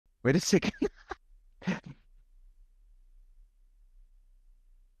Wait a second.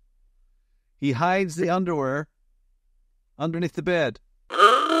 He hides the underwear underneath the bed.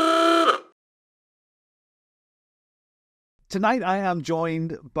 Tonight I am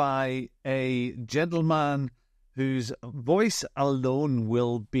joined by a gentleman whose voice alone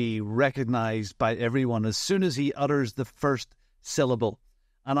will be recognized by everyone as soon as he utters the first syllable.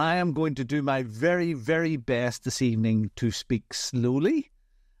 And I am going to do my very, very best this evening to speak slowly,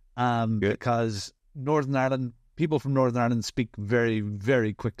 because Northern Ireland, people from Northern Ireland speak very,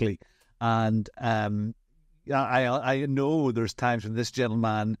 very quickly. And I know there's times when this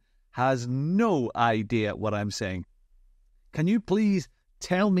gentleman has no idea what I'm saying. Can you please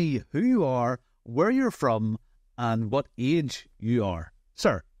tell me who you are, where you're from, and what age you are,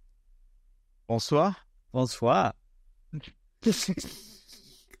 sir? Bonsoir. Bonsoir.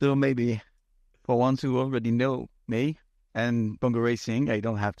 So maybe for ones who already know me and Bongo Racing, I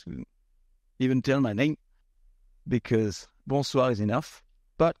don't have to even tell my name because bonsoir is enough.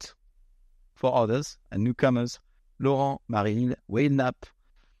 But for others and newcomers, Laurent, Marine, Wheelnap,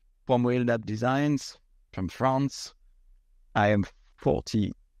 from Wheelnap Designs, from France. I am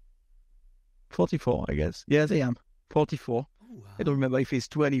 44, I guess. Yes, I am 44. Oh, wow. I don't remember if it's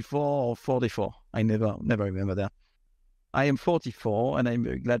 24 or 44. I never remember that. I am 44, and I'm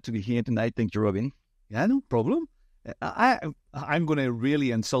very glad to be here tonight. Thank you, Robin. Yeah, no problem. I'm going to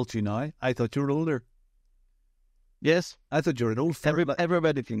really insult you now. I thought you were older. Yes. I thought you were an old fart.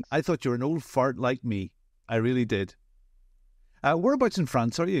 Everybody thinks. I thought you were an old fart like me. I really did. Whereabouts in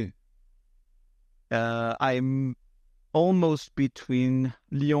France are you? I'm almost between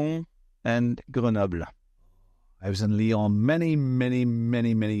Lyon and Grenoble. I was in Lyon many, many,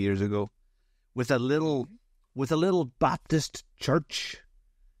 many, many years ago with a little Baptist church,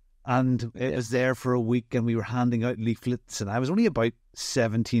 and it was there for a week, and we were handing out leaflets, and I was only about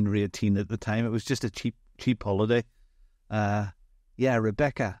 17 or 18 at the time. It was just a cheap holiday.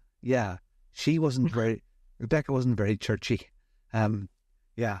 Rebecca. Yeah, Rebecca wasn't very churchy.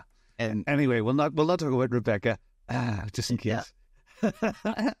 Yeah. And anyway, we'll not talk about Rebecca. Just in case.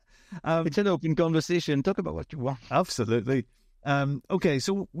 Yeah. It's an open conversation. Talk about what you want. Absolutely. Okay,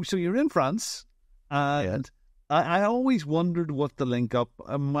 so you're in France, and I always wondered what the link up.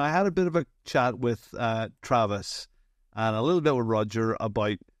 I had a bit of a chat with Travis and a little bit with Roger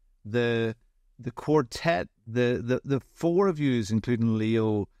about the quartet, the four of yous, including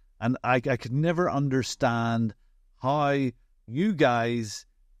Leo, and I could never understand how you guys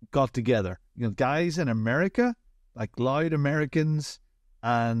got together. You know, guys in America, like loud Americans,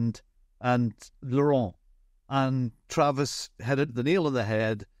 and Laurent and Travis hit the nail on the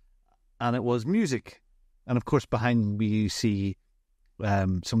head, and it was music. And of course, behind me you see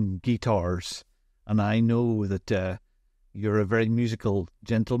some guitars, and I know that you're a very musical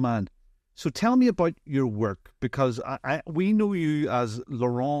gentleman. So tell me about your work, because we know you as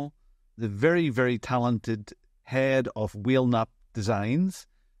Laurent, the very, very talented head of Wheelnap Designs,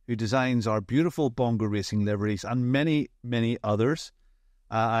 who designs our beautiful Bongo Racing liveries and many, many others.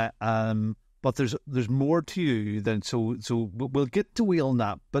 But there's more to you than so. We'll get to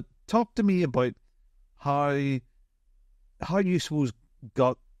Wheelnap, but talk to me about how you suppose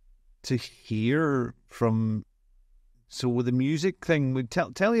got to hear from. So with the music thing,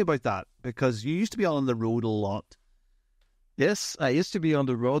 tell me about that, because you used to be on the road a lot. Yes, I used to be on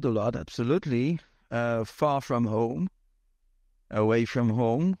the road a lot. Absolutely, far from home, away from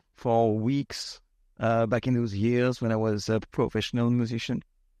home for weeks. Back in those years when I was a professional musician.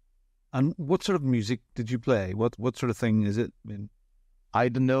 And what sort of music did you play? What sort of thing is it? I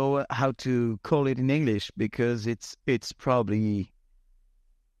don't know how to call it in English, because it's probably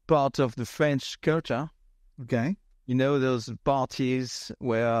part of the French culture. Okay. You know, those parties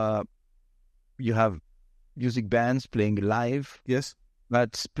where you have music bands playing live. Yes.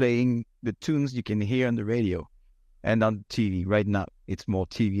 But playing the tunes you can hear on the radio and on TV. Right now, it's more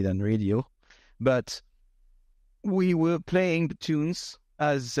TV than radio. But we were playing the tunes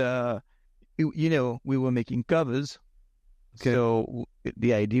as, we were making covers. Okay. So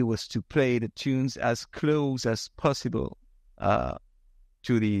the idea was to play the tunes as close as possible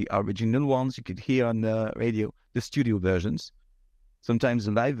to the original ones you could hear on the radio, the studio versions, sometimes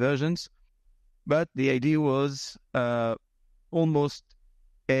the live versions. But the idea was almost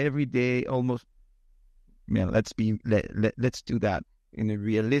every day, let's do that in a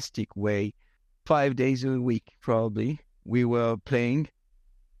realistic way. 5 days a week, probably. We were playing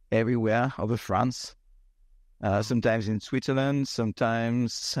everywhere over France, sometimes in Switzerland,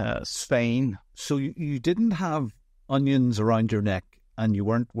 sometimes Spain. So you didn't have onions around your neck, and you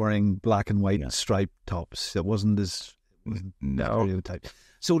weren't wearing black and white striped tops. It wasn't as stereotype.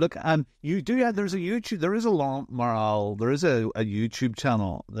 So look, you do. There's a YouTube. There is a Laurent Morale. There is a YouTube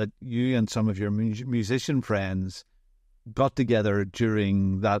channel that you and some of your musician friends got together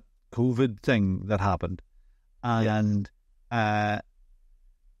during that COVID thing that happened, and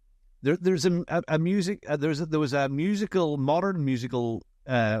there's a music. There was a musical, modern musical.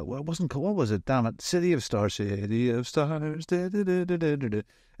 It wasn't called. What was it? Damn it! City of Stars. City of Stars.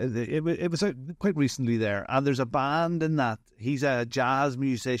 It was quite recently there, and there's a band in that. He's a jazz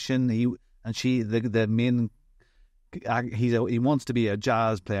musician. He wants to be a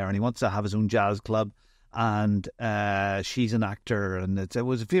jazz player, and he wants to have his own jazz club. And she's an actor, and it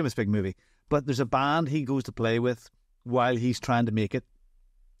was a famous big movie. But there's a band he goes to play with while he's trying to make it,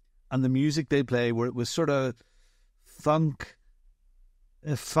 and the music they play, where it was sort of funk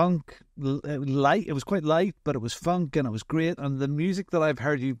light. It was quite light, but it was funk, and it was great. And the music that I've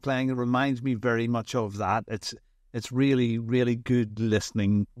heard you playing, it reminds me very much of that. It's really, really good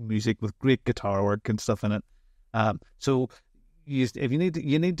listening music with great guitar work and stuff in it. So if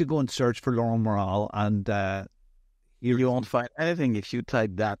you need to go and search for Laurent Morale, and you won't find anything if you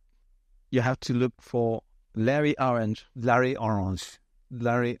type that. You have to look for Larry Orange. Larry Orange.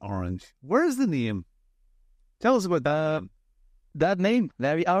 Where's the name? Tell us about that. That name,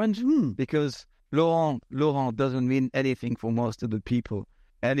 Larry Orange, because Laurent doesn't mean anything for most of the people,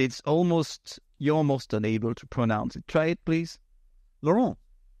 and you're almost unable to pronounce it. Try it, please. Laurent.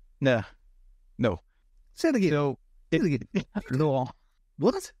 No. Say it again. So Laurent.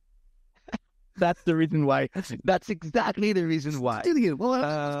 What? That's the reason why. That's exactly the reason why. Say it again.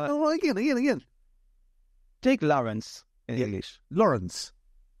 Well, again. Take Lawrence in English. Lawrence.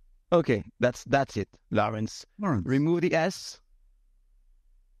 Okay, that's it. Lawrence. Remove the S.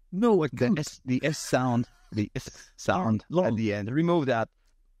 No, the S sound. The S sound at the end. Remove that.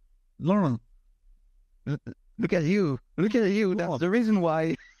 Lauren. Look at you. That's the reason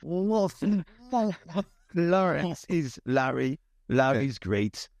why. Lawrence is Larry. Larry's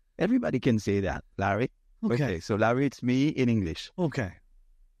great. Everybody can say that. Larry. Okay, so Larry, it's me in English. Okay.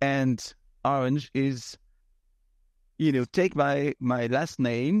 And Orange is, take my last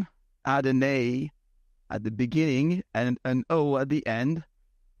name, add an A at the beginning and an O at the end,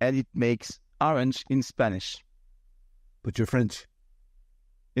 and it makes orange in Spanish. But you're French.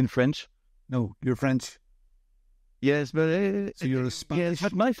 In French? No, you're French. Yes, but so you're a Spanish. Yes,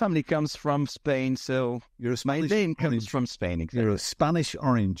 but my family comes from Spain, so my name comes from Spain. Exactly. You're a Spanish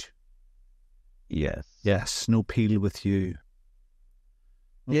orange. Yes, no peel with you.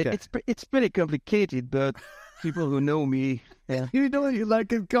 Okay. Yeah, it's pretty complicated, but people who know me, you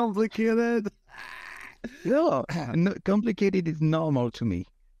like it complicated. No, complicated is normal to me.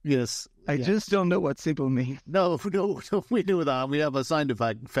 Yes, I just don't know what simple means. No, we know that. We have a sound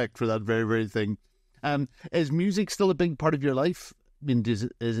effect for that very, very thing. Is music still a big part of your life? I mean, do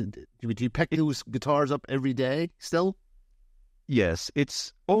you pick those guitars up every day still? Yes,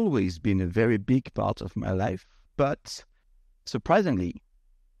 it's always been a very big part of my life. But surprisingly,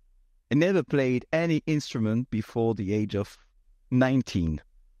 I never played any instrument before the age of 19.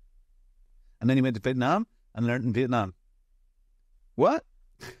 And then you went to Vietnam and learned in Vietnam. What?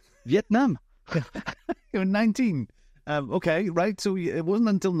 Vietnam? You were 19. Okay, right. So it wasn't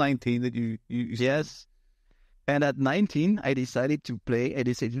until 19 that you... Yes. And at 19, I decided to play. I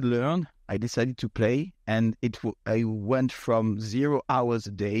decided to learn. I decided to play. And I went from 0 hours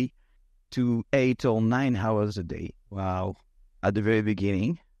a day to 8 or 9 hours a day. Wow. At the very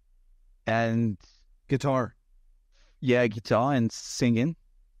beginning. And... Guitar? Yeah, guitar and singing.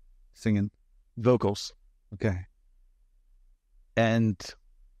 Vocals. Okay. And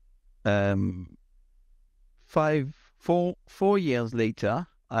 4 years later,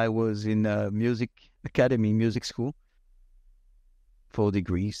 I was in a music school, 4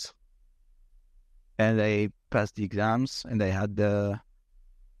 degrees. And I passed the exams, and I had the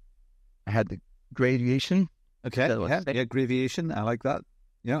graduation. Okay, yeah, graduation. I like that.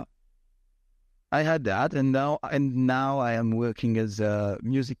 Yeah. I had that, and now I am working as a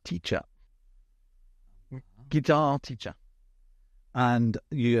music teacher, guitar teacher. And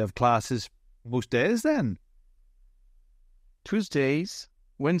you have classes most days then? Tuesdays,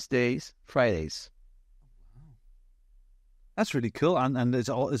 Wednesdays, Fridays. That's really cool. And is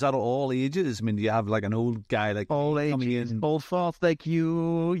that all ages? I mean, do you have like an old guy like all ages, old farts like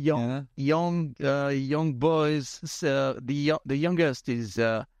you, young boys. The youngest is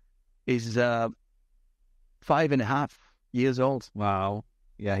 5.5 years old. Wow.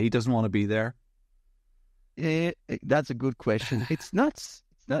 Yeah, he doesn't want to be there. That's a good question. It's not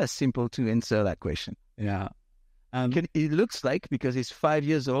as simple to answer that question. Yeah. It looks like, because he's 5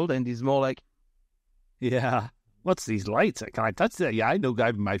 years old and he's more like... Yeah. what's these lights? Can I touch that? Yeah, I know.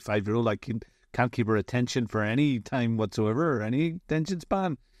 My 5-year-old, I can't keep her attention for any time whatsoever, or any attention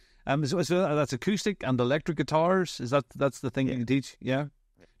span. So that's acoustic and electric guitars. That's the thing you teach? Yeah.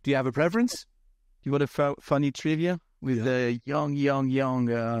 Do you have a preference? You want a funny trivia with the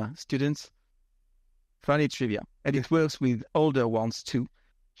young students? Funny trivia, and it works with older ones too.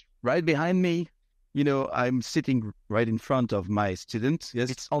 Right behind me, I'm sitting right in front of my students.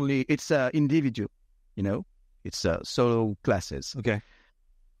 Yes. It's individual, it's solo classes. Okay.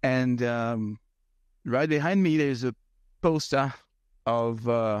 And right behind me, there's a poster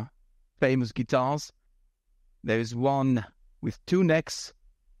of famous guitars. There's one with 2 necks,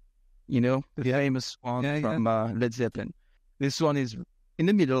 the famous one from Led Zeppelin. This one is in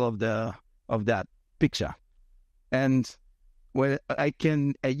the middle of that picture, and I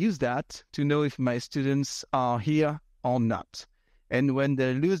use that to know if my students are here or not. And when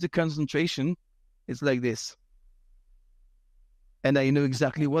they lose the concentration, it's like this, and I know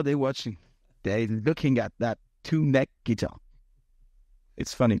exactly what they're watching. They're looking at that 2-neck guitar.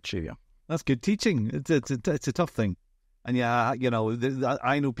 It's funny trivia. That's good teaching. It's a tough thing. And I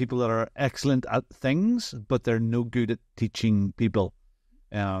know people that are excellent at things, but they're no good at teaching people.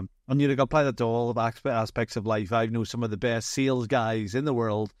 And you can apply that to all aspects of life. I know some of the best sales guys in the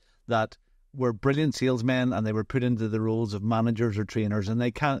world that were brilliant salesmen, and they were put into the roles of managers or trainers, and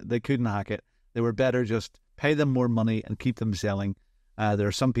they couldn't hack it. They were better just pay them more money and keep them selling. There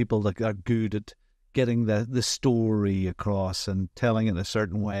are some people that are good at getting the story across and telling it in a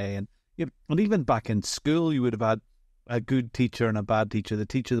certain way. And even back in school, you would have had a good teacher and a bad teacher. The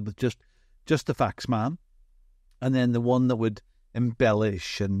teacher that was just the facts man, and then the one that would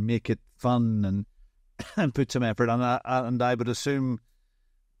embellish and make it fun and put some effort. And I would assume,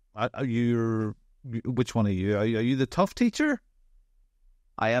 which one are you? Are you the tough teacher?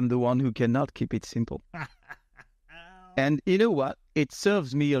 I am the one who cannot keep it simple. And you know what? It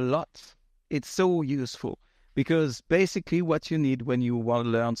serves me a lot. It's so useful, because basically what you need when you want to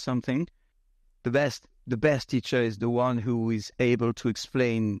learn something, the best teacher is the one who is able to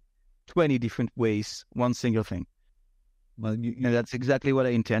explain 20 different ways one single thing. Well, and that's exactly what I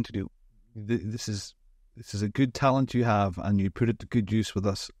intend to do. This is a good talent you have, and you put it to good use with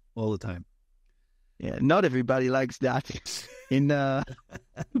us all the time. Yeah, not everybody likes that. In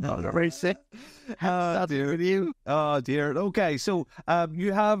Bongo Racing. Oh dear. With you. Oh dear. Okay, so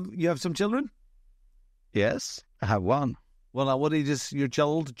you have some children? Yes, I have one. Well, now what is your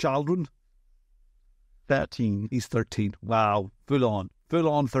children? 13. He's 13. Wow, full on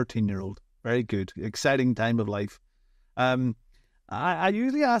 13-year-old. Very good, exciting time of life. I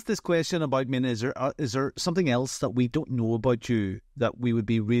usually ask this question about men. Is there something else that we don't know about you that we would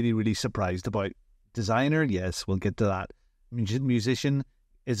be really, really surprised about? Designer, yes, we'll get to that. Musician,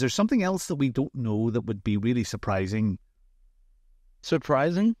 is there something else that we don't know that would be really surprising?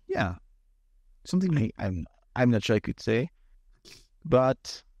 Surprising? Yeah, something I'm not sure I could say,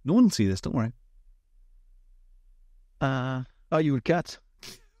 but no one will see this. Don't worry. Are you a cat?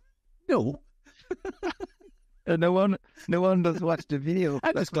 No. No one does watch the video.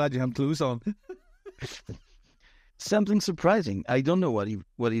 I'm just glad you have clothes on. Something surprising. I don't know what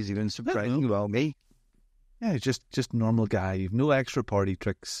is even surprising about me. Yeah, just normal guy. You've no extra party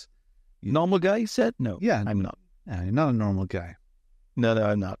tricks. Normal guy, you said? No. Yeah, I'm not. Yeah, you're not a normal guy. No,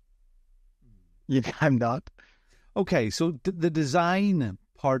 I'm not. Yeah, I'm not. Okay, so the design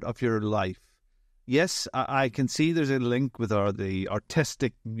part of your life. Yes, I can see there's a link with the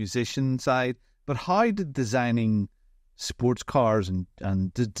artistic musician side, but how did designing sports cars and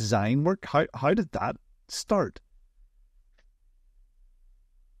the design work? How did that start?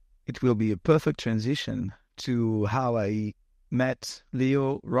 It will be a perfect transition to how I met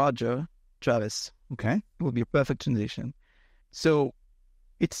Leo, Roger, Travis. Okay. It will be a perfect transition. So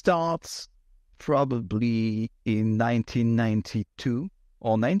it starts probably in 1992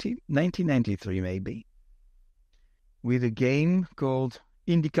 or 1993 maybe, with a game called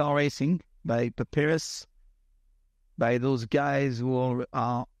IndyCar Racing by Papyrus, by those guys who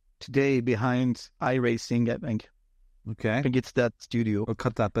are today behind iRacing, I think. Okay. I think it's that studio. I'll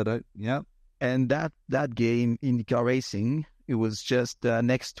cut that bit out. Yeah. And that game, IndyCar Racing, it was just the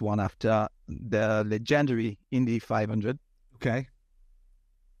next one after the legendary Indy 500. Okay.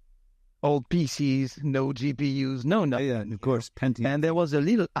 Old PCs, no GPUs, no nothing. Yeah, of course, Pentium. And there was a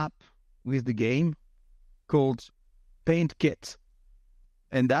little app with the game called Paint Kit.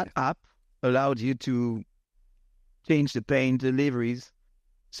 And that app allowed you to change the paint, the liveries.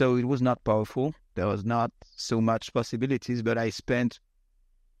 So it was not powerful. There was not so much possibilities, but I spent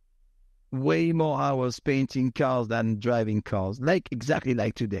way more hours painting cars than driving cars, exactly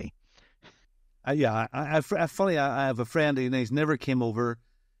like today. Funny, I have a friend, and he's never came over.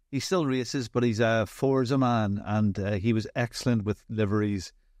 He still races, but he's a Forza man, and he was excellent with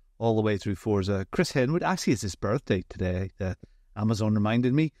liveries all the way through Forza. Chris Henwood, actually, it's his birthday today. Amazon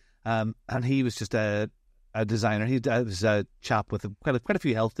reminded me, and he was just a designer. He was a chap with quite a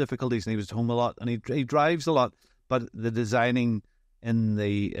few health difficulties, and he was home a lot, and he drives a lot. But the designing in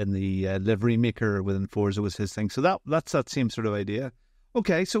the livery maker within Forza was his thing. So that's that same sort of idea.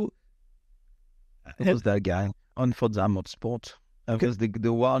 Okay, so it was that guy on Forza Motorsport. Because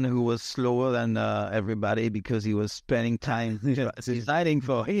the one who was slower than everybody because he was spending time designing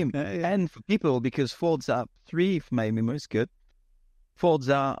for him and for people, because Forza 3, if my memory is good,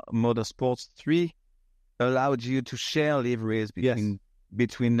 Forza Motorsports 3 allowed you to share liveries between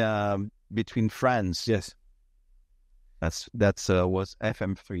friends. Yes. That's was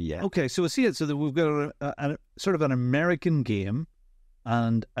FM3, yeah. Okay, so see it. So that we've got a sort of an American game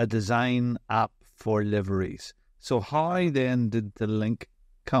and a design app for liveries. So how then did the link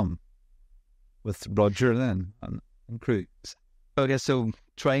come with Roger then and crew? Okay, so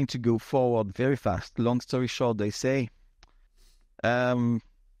trying to go forward very fast. Long story short, they say, all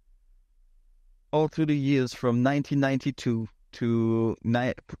through the years from 1992 to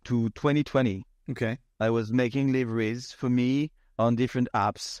 2020, okay, I was making liveries for me on different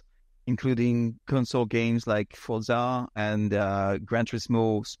apps, including console games like Forza and Gran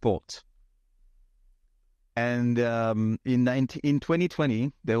Turismo Sport. And in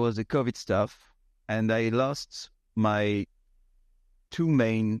 2020, there was the COVID stuff, and I lost my two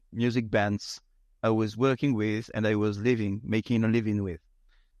main music bands I was working with and I was making a living with,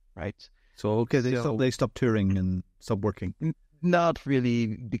 right? So, okay, they stopped touring and stopped working. Not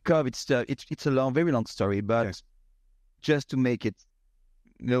really. The COVID stuff, it's a very long story, but just to make it,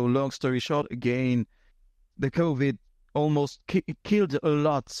 long story short, again, the COVID almost killed a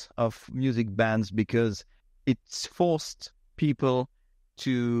lot of music bands because it's forced people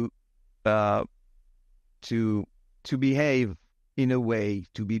to behave in a way,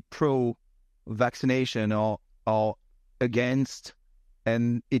 to be pro-vaccination or against,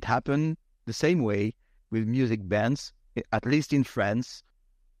 and it happened the same way with music bands, at least in France,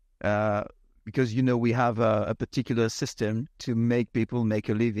 because we have a particular system to make people make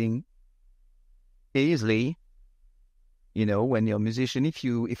a living easily. When you're a musician, if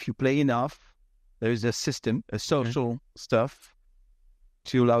you play enough, there is a system, a social stuff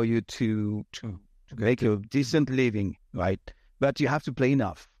to allow you to make a decent living, right? But you have to play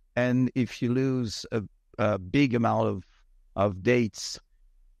enough. And if you lose a big amount of dates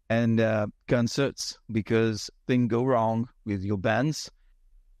and concerts because things go wrong with your bands,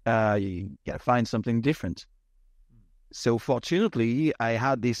 you got to find something different. So fortunately, I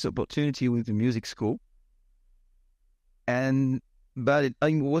had this opportunity with the music school. But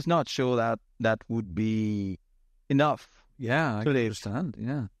I was not sure that would be enough. Yeah, I can understand.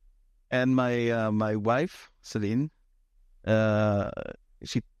 Yeah, and my wife Celine,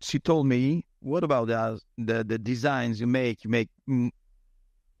 she told me, "What about the designs you make? You make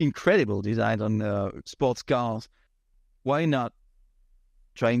incredible designs on sports cars. Why not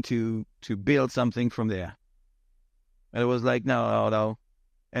trying to build something from there?" And I was like, no.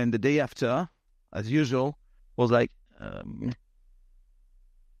 And the day after, as usual, was like,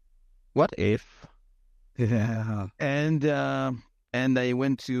 what if? Yeah. And I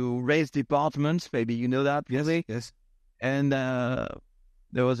went to race department. Maybe you know that, really? Yes. And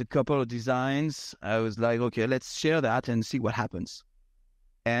there was a couple of designs. I was like, okay, let's share that and see what happens.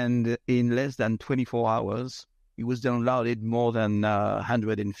 And in less than 24 hours, it was downloaded more than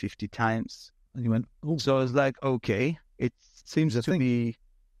 150 times. And you went, oh. So I was like, okay, it seems to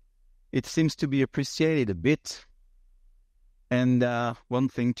be appreciated a bit. And one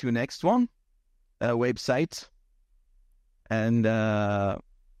thing to the next one, a website. And I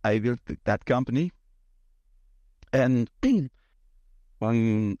built that company. And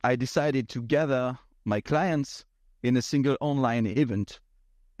when I decided to gather my clients in a single online event,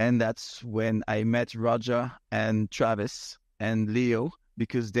 and that's when I met Roger and Travis and Leo,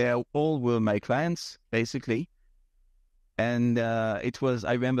 because they all were my clients, basically. And I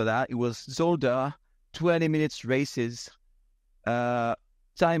remember that, it was Zolder, 20 minutes races,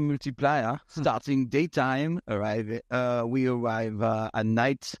 time multiplier, starting daytime, we arrive at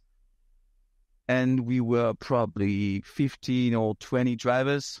night, and we were probably 15 or 20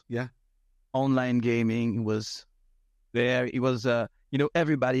 drivers. Yeah. Online gaming was there. It was,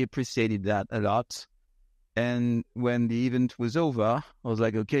 everybody appreciated that a lot. And when the event was over, I was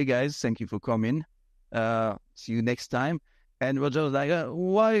like, okay, guys, thank you for coming. See you next time. And Roger was like,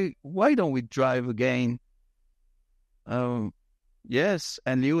 why don't we drive again? yes.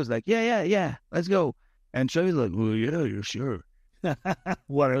 And Leo was like, yeah, let's go. And Travis was like, well, yeah, you're sure.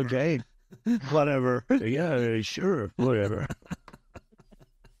 Whatever. Okay. Whatever. Yeah, sure. Whatever.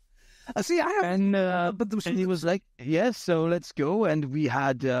 I see. I have, And and he was like, yes, so let's go. And we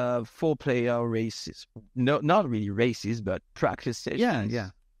had 4-player races. No, not really races, but practice sessions. Yeah.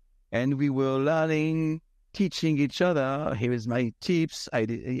 And we were learning, teaching each other. Here is my tips.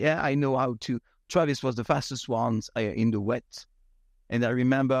 I know how to. Travis was the fastest one in the wet. And I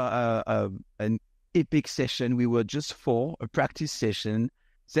remember an epic session. We were just 4, a practice session,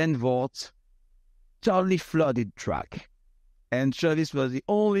 Zandvoort, totally flooded track. And Travis was the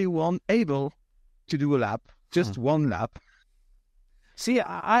only one able to do a lap, just one lap. See,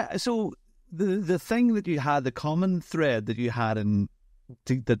 so the thing that you had, the common thread that you had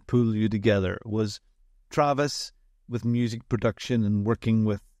that pulled you together was Travis with music production and working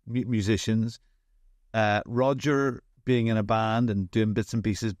with musicians, Roger being in a band and doing bits and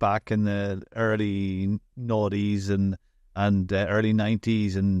pieces back in the early noughties and early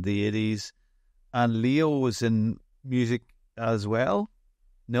 90s and the 80s, and Leo was in music as well.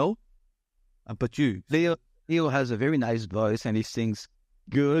 No? But you? Leo has a very nice voice and he sings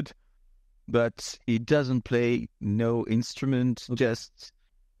good, but he doesn't play no instrument.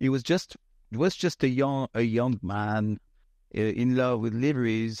 He was just a young man in love with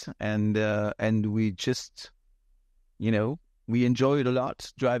liveries, and we just, we enjoyed a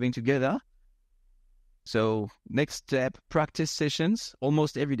lot driving together. So next step, practice sessions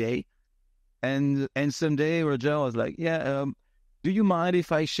almost every day. And someday Roger was like, do you mind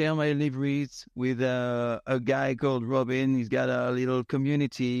if I share my liveries with a guy called Robin? He's got a little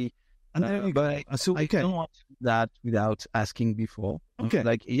community. But I don't want to do that without asking before. Okay.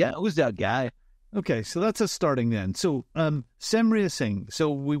 Like, who's that guy? Okay, so that's us starting then. So, sim racing.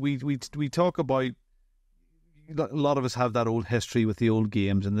 So we talk about, a lot of us have that old history with the old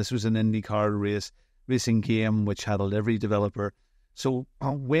games, and this was an IndyCar racing game which had a livery developer. So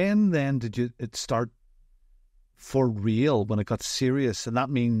when then did it start for real, when it got serious? And that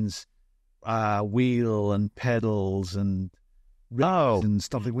means wheel and pedals and rigs and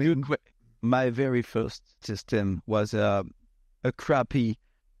stuff like that. My very first system was a crappy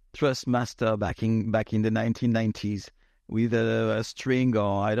Thrustmaster back in the 1990s with a string,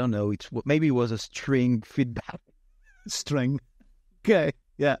 or I don't know, maybe it was a string feedback. String. Okay.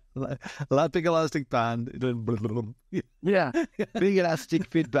 Yeah, big elastic band. Yeah, big elastic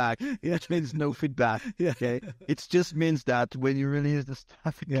feedback. Which means no feedback. Yeah. Okay, it just means that when you release the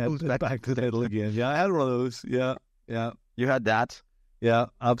stuff, it goes back to the pedal again. Yeah, I had one of those. Yeah. You had that. Yeah,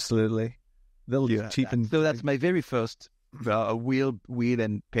 absolutely. They'll cheapen. So that's my very first wheel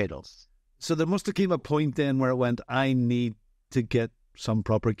and pedals. So there must have came a point then where it went, I need to get some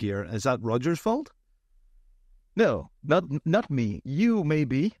proper gear. Is that Roger's fault? No, not me. You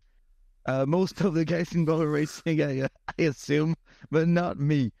maybe. Most of the guys in Bongo Racing, I assume, but not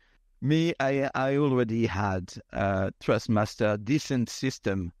me. Me, I already had Thrustmaster, decent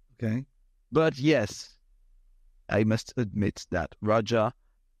system. Okay. But yes, I must admit that Roger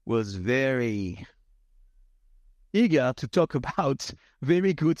was very eager to talk about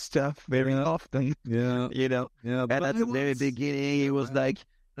very good stuff very often. Yeah. Yeah. And at the very beginning, he was like,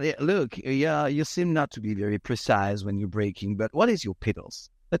 look, you seem not to be very precise when you're braking, but what is your pedals?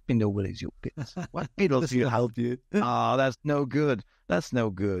 Let me know what is your pedals. What pedals do you help you? Oh, that's no good. That's no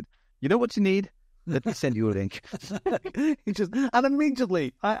good. You know what you need? Let me send you a link. And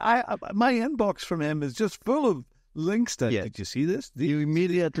immediately, my inbox from him is just full of links to. Yeah. Did you see this? You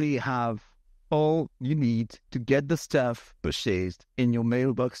immediately have all you need to get the stuff purchased in your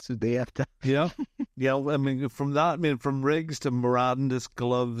mailbox the day after. Yeah. I mean, from rigs to Mirandus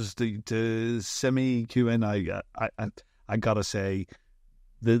gloves to Simucube, I gotta say,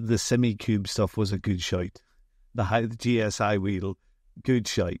 the Simucube stuff was a good shite. The GSI wheel, good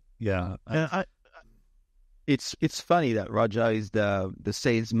shite. Yeah. It's funny that Roger is the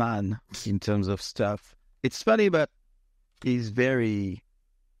salesman in terms of stuff. It's funny, but he's very,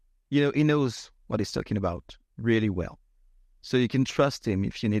 he knows what he's talking about really well. So you can trust him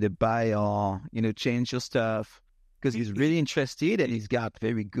if you need to buy or, change your stuff, because he's really interested and he's got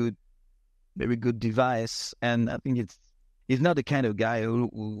very good device. And I think he's not the kind of guy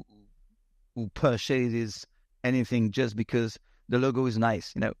who purchases anything just because the logo is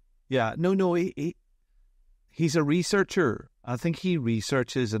nice, Yeah, no, he's a researcher. I think he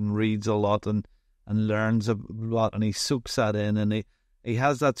researches and reads a lot and learns a lot, and he soaks that in, and he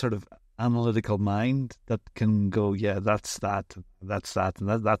has that sort of analytical mind that can go, yeah, that's that,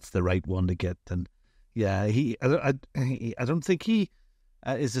 and that's the right one to get. And yeah, I don't think he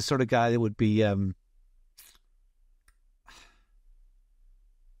is the sort of guy that would be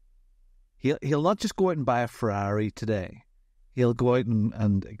he'll not just go out and buy a Ferrari today. He'll go out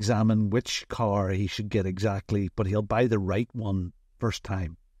and examine which car he should get exactly, but he'll buy the right one first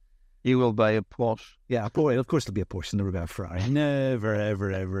time. He will buy a Porsche. Yeah, of course it'll be a Porsche. Never buy a Ferrari. Never,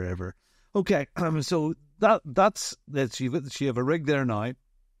 ever, ever, ever. Okay, so that's you have a rig there now,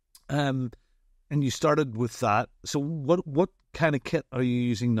 and you started with that. So what kind of kit are you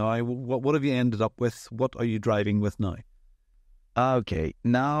using now? What have you ended up with? What are you driving with now? Okay,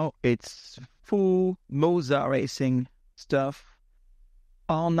 now it's full Bongo Racing stuff.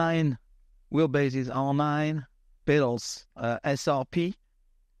 R9 wheelbases, R9 pedals, SRP.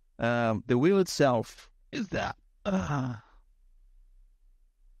 The wheel itself is that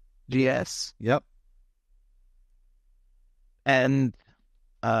GS. Yep. And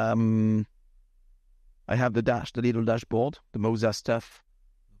I have the little dashboard, the Moza stuff.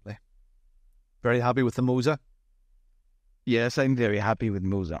 Lovely. Very happy with the Moza? Yes, I'm very happy with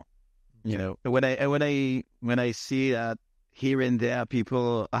Moza. You know, when I see that here and there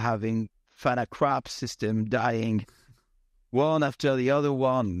people are having fana crap system dying one after the other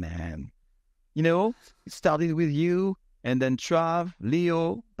one, man. You know, it started with you, and then Trav,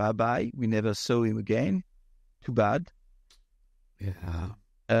 Leo, bye-bye. We never saw him again. Too bad. Yeah.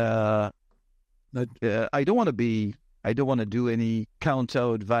 I don't want to do any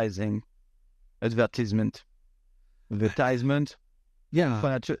advertisement. Yeah.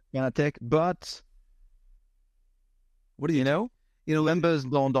 Fanatec, but what do you know? Members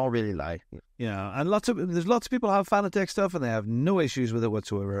don't really lie. Yeah, and there's lots of people who have Fanatec stuff and they have no issues with it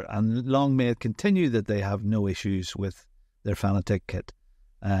whatsoever. And long may it continue that they have no issues with their Fanatec kit.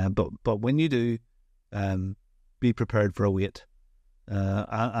 But when you do, be prepared for a wait.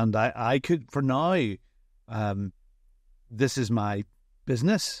 And I could, for now, this is my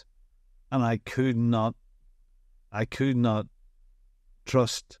business, and I could not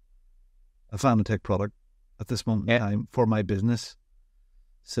trust a Fanatec product at this moment in time for my business.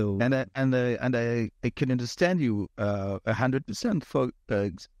 So and I can understand you 100%. For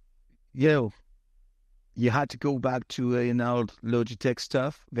you had to go back to an old Logitech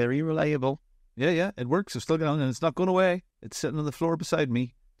stuff, very reliable. Yeah, it works. It's still going, and it's not going away. It's sitting on the floor beside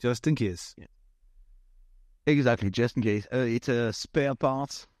me, just in case. Yeah. Exactly, just in case. It's a spare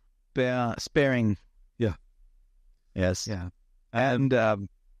part, sparing. Yeah. Yes. Yeah. And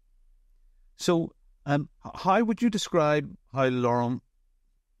so, how would you describe how Laurent?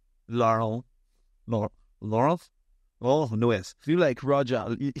 Oh, no S. You like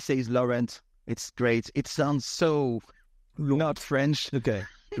Roger? He says Laurent. It's great. It sounds so not French. Okay.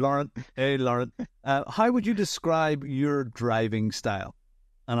 Laurent, hey Laurent, how would you describe your driving style?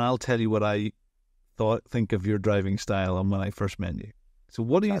 And I'll tell you what I think of your driving style and when I first met you. So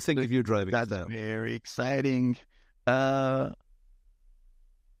what do you think of your driving style? That's very exciting. I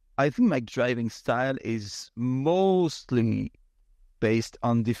think my driving style is mostly based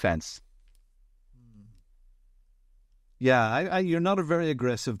on defense. Yeah, you're not a very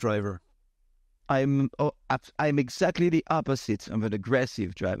aggressive driver. I'm exactly the opposite of an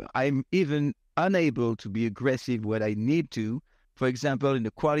aggressive driver. I'm even unable to be aggressive when I need to. For example, in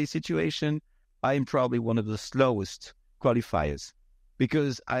a quali situation, I'm probably one of the slowest qualifiers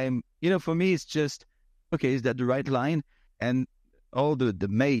because for me, it's just, okay, is that the right line? And all the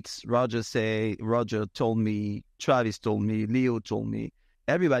mates, Roger told me, Travis told me, Leo told me,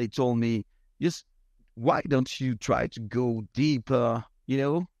 everybody told me, just why don't you try to go deeper,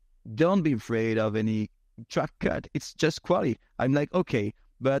 Don't be afraid of any track cut. It's just quality. I'm like, okay,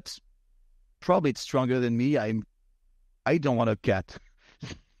 but probably it's stronger than me. I don't want to cut.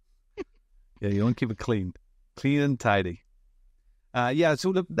 Yeah, you want to keep it clean and tidy. Yeah.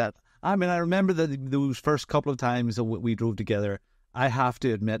 So I remember that those first couple of times that we drove together. I have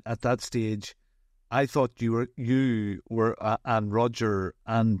to admit, at that stage, I thought you were, and Roger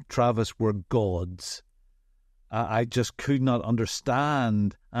and Travis were gods. I just could not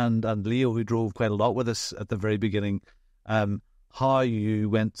understand, and Leo, who drove quite a lot with us at the very beginning, how you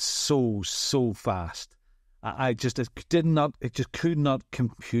went so fast. It just could not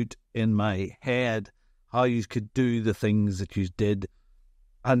compute in my head how you could do the things that you did,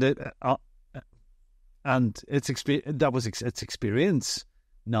 and it's experience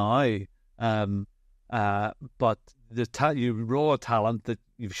now. But you raw talent that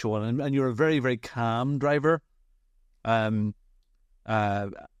you've shown, and you're a very, very calm driver.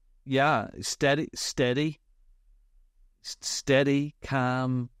 Steady,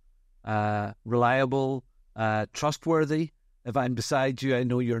 calm, reliable, trustworthy. If I'm beside you, I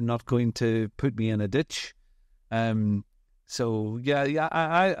know you're not going to put me in a ditch. So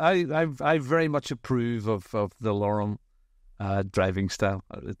I very much approve of the Laurent driving style.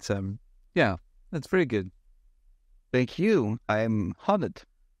 It's Yeah, that's very good. Thank you. I'm honored.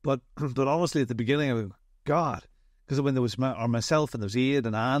 But honestly, at the beginning, I was, God, because when there was myself and there was Ian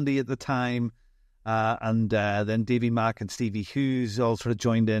and Andy at the time, and then Davy Mack and Stevie Hughes all sort of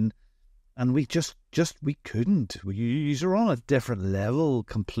joined in, and we we couldn't. You are on a different level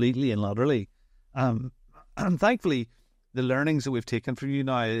completely and utterly. And thankfully, the learnings that we've taken from you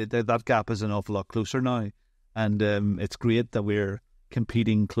now, that gap is an awful lot closer now. And it's great that we're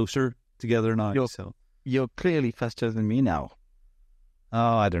competing closer together now. You're clearly faster than me now.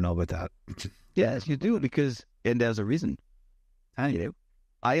 Oh, I don't know about that. Yes, you do, and there's a reason. You know,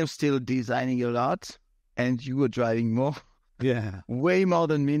 I am still designing a lot, and you are driving more. Yeah. Way more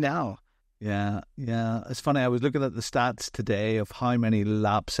than me now. Yeah. It's funny, I was looking at the stats today of how many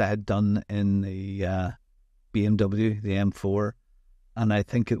laps I had done in the BMW, the M4, and I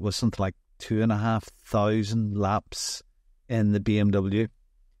think it was something like 2,500 laps in the BMW.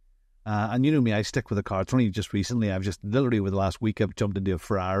 And you know me, I stick with the car. It's only just recently, I've just literally with the last week, I've jumped into a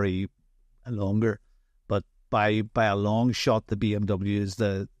Ferrari longer. But by a long shot, the BMW is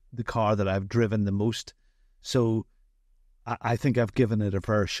the car that I've driven the most. So I think I've given it a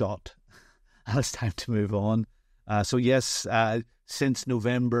fair shot. And it's time to move on. So yes, since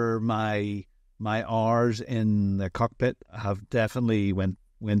November, my hours in the cockpit have definitely went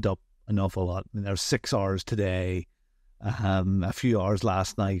up an awful lot. I mean, there's 6 hours today, a few hours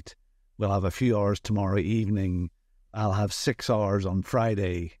last night. We'll have a few hours tomorrow evening. I'll have 6 hours on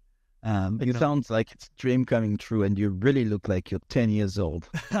Friday. It sounds like it's a dream coming true, and you really look like you're 10 years old.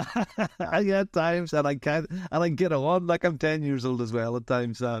 At times, and I get on like I'm 10 years old as well. At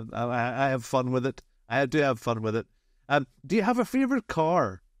times, I have fun with it. I do have fun with it. Do you have a favorite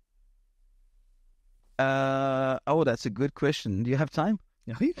car? That's a good question. Do you have time?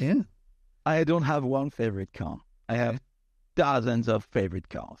 Yeah. I don't have one favorite car. I have dozens of favorite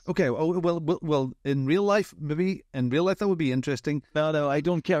cars. Okay. Well, in real life, maybe in real life that would be interesting. No, I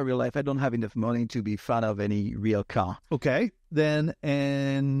don't care real life. I don't have enough money to be fan of any real car. Okay. Then,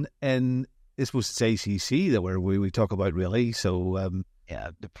 and this was ACC that where we talk about really. So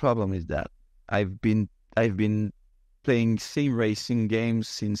the problem is that I've been playing sim racing games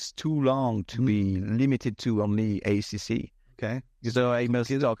since too long to be limited to only ACC. Okay. So I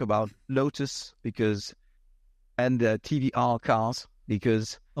must talk about Lotus and TVR cars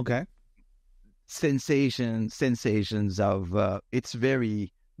because sensations of it's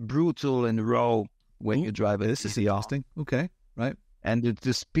very brutal and raw when you drive it. This is exhausting. Okay, right. And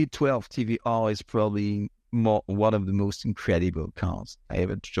the Speed 12 TVR is probably one of the most incredible cars I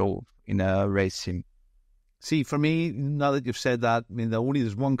ever drove in a race sim. See, for me, now that you've said that, I mean,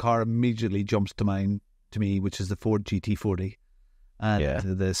 there's one car immediately jumps to mind to me, which is the Ford GT40.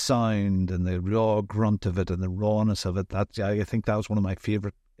 And the sound and the raw grunt of it and the rawness of it, I think that was one of my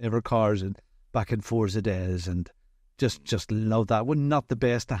favourite ever cars back in Forza days, and just love that one. Not the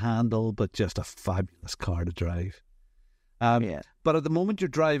best to handle, but just a fabulous car to drive. But at the moment you're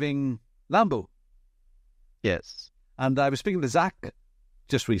driving Lambo. Yes. And I was speaking to Zach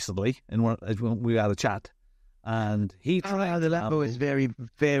just recently, and we had a chat. And he tried the Lambo is very,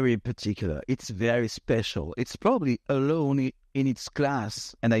 very particular. It's very special. It's probably alone in its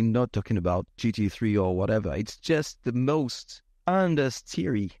class, and I'm not talking about GT3 or whatever. It's just the most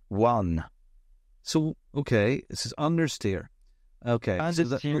understeery one. So, okay, this is understeer. Okay,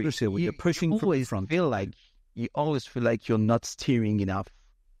 understeer when you're pushing from the front. You always feel like you're not steering enough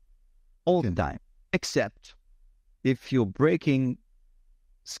all the time, except if your braking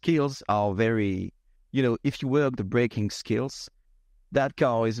skills are very... if you work the braking skills, that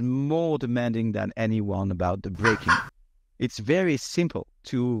car is more demanding than anyone about the braking. It's very simple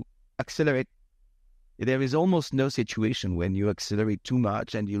to accelerate. There is almost no situation when you accelerate too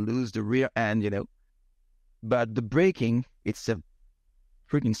much and you lose the rear end, But the braking, it's a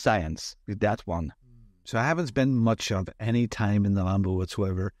freaking science with that one. So I haven't spent much of any time in the Lambo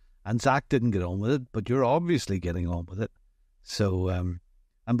whatsoever. And Zach didn't get on with it, but you're obviously getting on with it. So...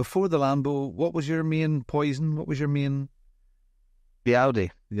 And before the Lambo, what was your main poison? What was your main... The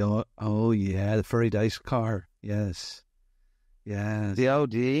Audi. The furry dice car. Yes. The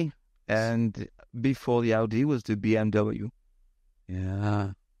Audi, and before the Audi was the BMW.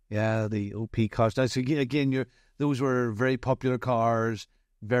 Yeah, the OP cars. So again, those were very popular cars,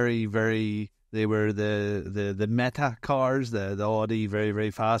 very, very... They were the meta cars, the Audi, very,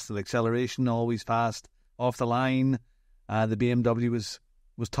 very fast, the acceleration always fast, off the line. The BMW was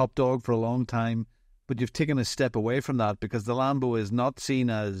top dog for a long time, but you've taken a step away from that because the Lambo is not seen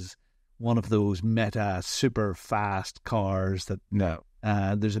as one of those meta super fast cars that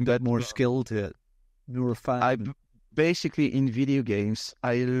there's a bit more skill to it. Basically in video games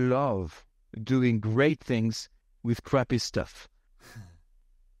I love doing great things with crappy stuff.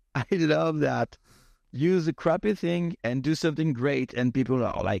 I love that. Use a crappy thing and do something great, and people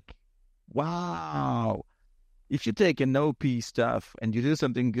are like, wow. If you take an OP stuff and you do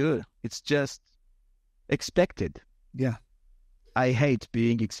something good, it's just expected. Yeah. I hate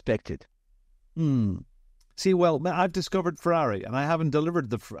being expected. See, well, I've discovered Ferrari, and I haven't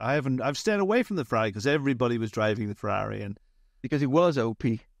delivered I've stayed away from the Ferrari because everybody was driving the Ferrari, and because it was OP,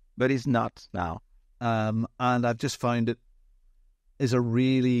 but it's not now. And I've just found it is a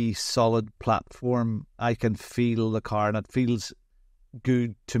really solid platform. I can feel the car, and it feels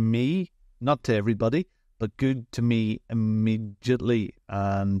good to me, not to everybody, but good to me immediately.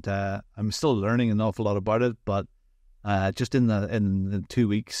 And I'm still learning an awful lot about it, but just in the 2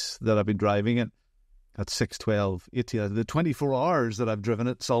 weeks that I've been driving it, at 6, 12, 18, the 24 hours that I've driven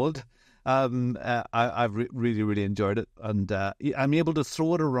it solid, I've really, really enjoyed it. And I'm able to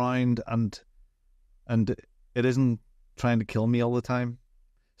throw it around, and it isn't trying to kill me all the time.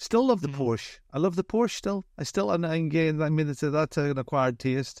 Still love the Porsche. I love the Porsche still. That's an acquired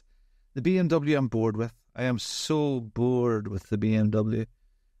taste. The BMW I'm bored with. I am so bored with the BMW.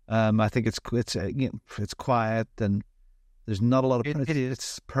 I think it's quiet, and there's not a lot of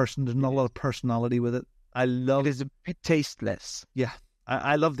there's not a lot of personality with it. It is a bit tasteless. Yeah,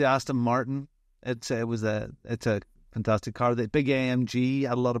 I love the Aston Martin. It's a fantastic car. The big AMG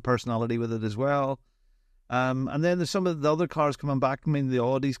had a lot of personality with it as well. And then there's some of the other cars coming back. I mean, the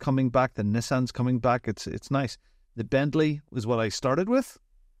Audi's coming back, the Nissan's coming back. It's nice. The Bentley was what I started with.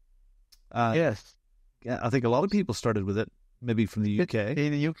 Yes. Yeah, I think a lot of people started with it, maybe from the UK.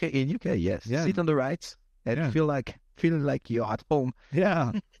 In the UK, yes. Yeah. Sit on the right and feeling like you're at home.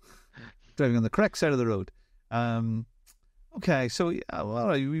 Yeah. Driving on the correct side of the road. Okay, so you're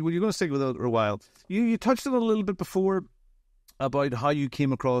going to stick with it for a while. You touched on it a little bit before about how you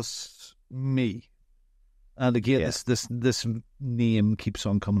came across me. And again, this name keeps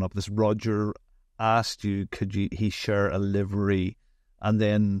on coming up. This Roger asked you, could he share a livery? And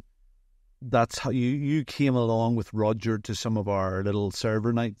then that's how you came along with Roger to some of our little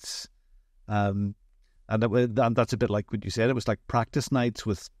server nights. And that's a bit like what you said. It was like practice nights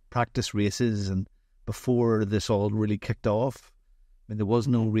with practice races, and before this all really kicked off, I mean, there was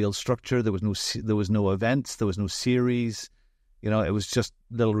no real structure. There was no events. There was no series. It was just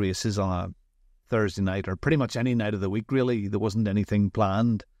little races on a Thursday night, or pretty much any night of the week. Really, there wasn't anything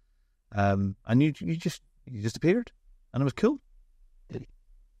planned. And you just appeared, and it was cool.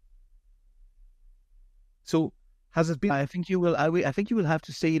 So has it been? I think you will. I think you will have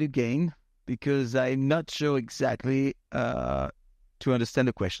to say it again, because I'm not sure exactly to understand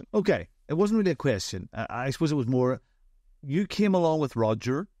the question. Okay, it wasn't really a question. I suppose it was more, you came along with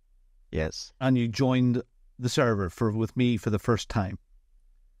Roger. Yes. And you joined the server with me for the first time.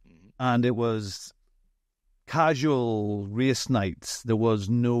 And it was casual race nights. There was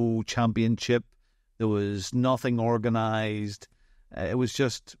no championship. There was nothing organised. It was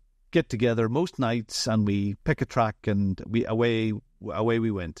just get together most nights, and we pick a track, and away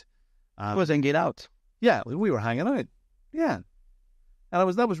we went. It was hanging out. Yeah, we were hanging out. Yeah,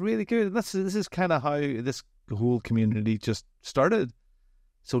 and that was really good. And this is kind of how this whole community just started.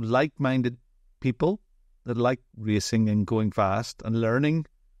 So like-minded people that like racing and going fast and learning,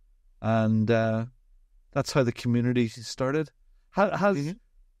 and that's how the community started.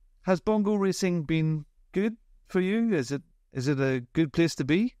 Has Bongo Racing been good for you? Is it a good place to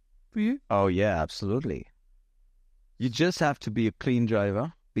be for you? Oh yeah, absolutely. You just have to be a clean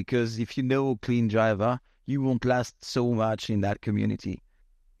driver, because if you know a clean driver, you won't last so much in that community.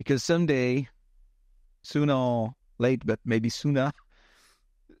 Because someday, sooner or late, but maybe sooner,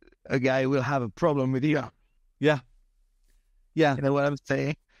 a guy will have a problem with you. Yeah. Yeah. You know what I'm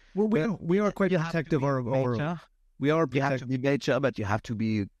saying? Well, we are quite protective. We are protective. You have to be mature, but you have to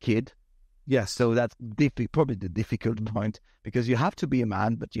be a kid. Yes. So that's probably the difficult point, because you have to be a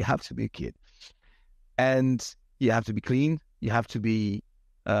man, but you have to be a kid. And you have to be clean. You have to be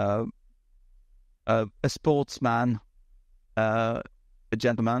a sportsman, a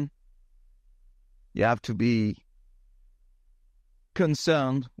gentleman. You have to be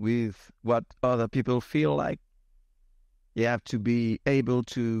concerned with what other people feel like. You have to be able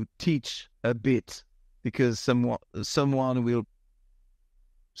to teach a bit, because someone will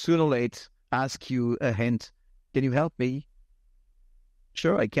sooner or later ask you a hint. Can you help me?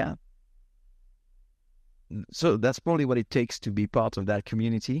 Sure, I can. So that's probably what it takes to be part of that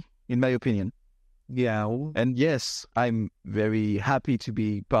community, in my opinion. Yeah. And yes, I'm very happy to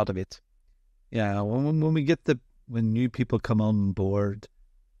be part of it. Yeah. When new people come on board,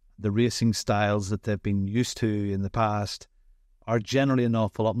 the racing styles that they've been used to in the past are generally an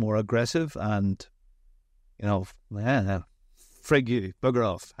awful lot more aggressive and, frig you, bugger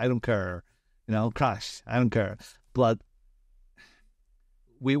off, I don't care, crash, I don't care. But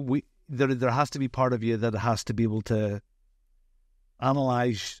there has to be part of you that has to be able to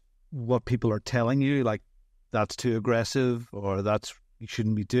analyze what people are telling you, like that's too aggressive, or you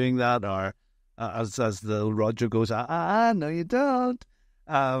shouldn't be doing that, or as the Roger goes, no you don't.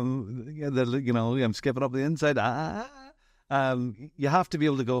 I'm skipping up the inside. You have to be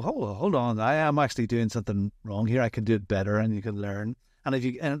able to go, hold on, I am actually doing something wrong here. I can do it better, and you can learn. And if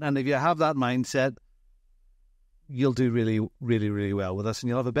you have that mindset, you'll do really, really, really well with us, and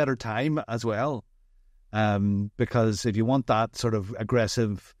you'll have a better time as well. Because if you want that sort of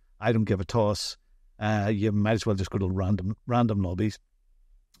aggressive, I don't give a toss, you might as well just go to random lobbies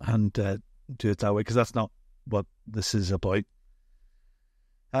and do it that way, because that's not what this is about.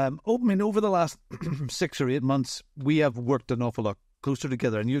 Over the last 6 or 8 months, we have worked an awful lot closer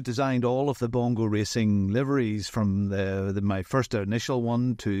together, and you've designed all of the Bongo Racing liveries from my first initial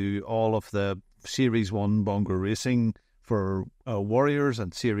one to all of the Series 1 Bongo Racing for Warriors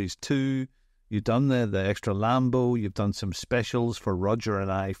and Series 2. You've done the extra Lambo. You've done some specials for Roger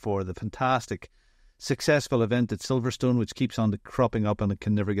and I for the fantastic, successful event at Silverstone, which keeps on cropping up and it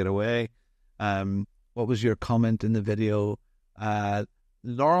can never get away. What was your comment in the video?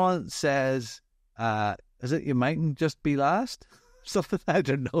 Laurent says, is it you mightn't just be last? Something, I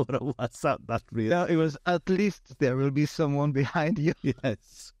don't know what it was. That really... No, it was at least there will be someone behind you.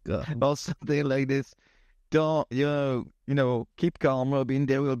 Yes. God. Or something like this. Don't, keep calm, Robin.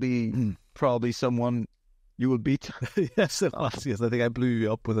 There will be probably someone you will beat. Yes, it was. Yes, I think I blew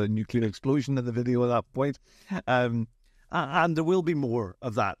you up with a nuclear explosion in the video at that point. And there will be more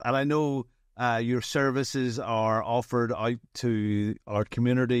of that. And I know your services are offered out to our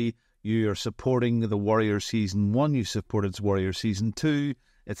community. You are supporting the Warrior Season 1. You supported Warrior Season 2.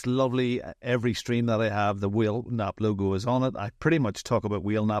 It's lovely. Every stream that I have, the Wheel Nap logo is on it. I pretty much talk about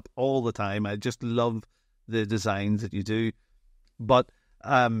Wheel Nap all the time. I just love the designs that you do. But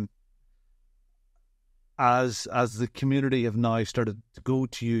as the community have now started to go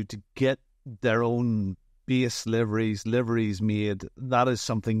to you to get their own base liveries made, that is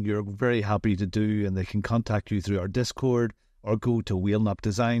something you're very happy to do, and they can contact you through our Discord or go to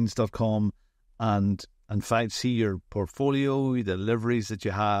wheelnapdesigns.com and see your portfolio, the liveries that you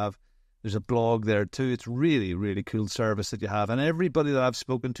have. There's a blog there too. It's really, really cool service that you have. And everybody that I've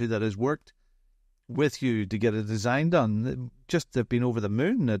spoken to that has worked with you to get a design done, just they've been over the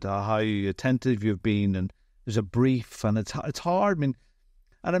moon at how attentive you've been, and there's a brief, and it's hard. I mean,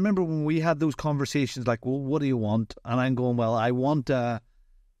 and I remember when we had those conversations like, well, what do you want? And I'm going, well, I want a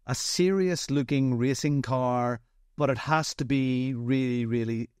serious looking racing car, but it has to be really,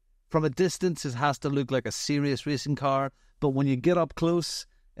 really, from a distance, it has to look like a serious racing car. But when you get up close,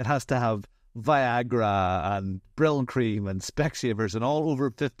 it has to have Viagra and Brill Cream and Specsavers and all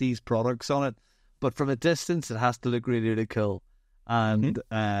over 50s products on it. But from a distance, it has to look really, really cool. And it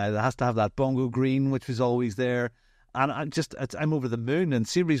has to have that Bongo Green, which was always there. And I'm over the moon. And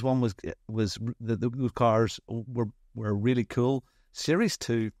Series 1 was those cars were really cool. Series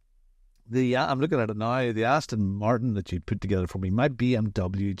 2, I'm looking at it now, the Aston Martin that you put together for me, my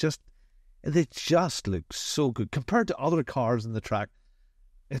BMW, they just look so good compared to other cars in the track.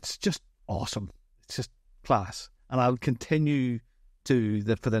 It's just awesome. It's just class. And I'll continue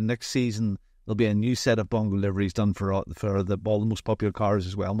for the next season. There'll be a new set of Bongo liveries done for all the most popular cars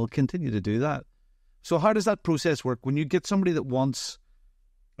as well, and we'll continue to do that. So how does that process work? When you get somebody that wants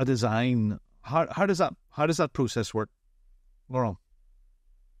a design, how does that process work, Laurent?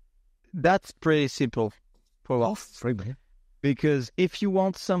 That's pretty simple for us. Because if you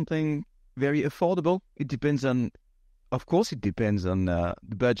want something very affordable, it depends on the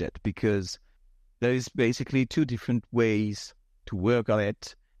budget, because there is basically two different ways to work on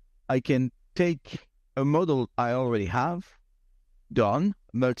it. I can take a model I already have done,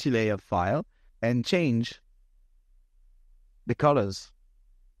 multi-layer file, and change the colors,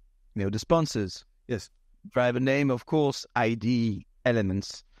 the sponsors. Yes. Driver name, of course, ID,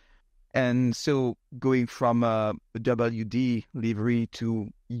 elements. And so going from a WD livery to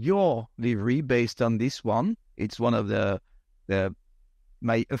your livery based on this one, it's one of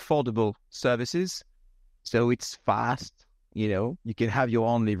my affordable services. So it's fast. You can have your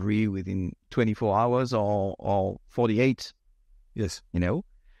own livery within 24 hours or 48. Yes.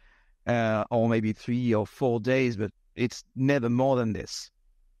 Or maybe 3 or 4 days, but it's never more than this.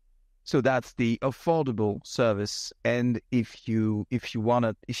 So that's the affordable service. And if you want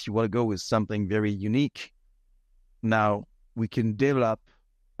to go with something very unique, now we can develop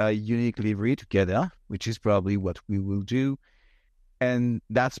a unique livery together, which is probably what we will do. And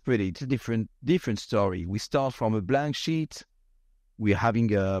that's pretty. It's a different story. We start from a blank sheet. We're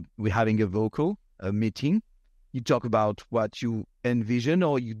having a vocal, a meeting. You talk about what you envision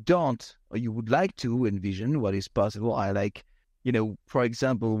or you don't, or you would like to envision what is possible. I like, for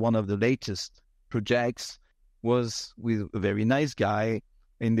example, one of the latest projects was with a very nice guy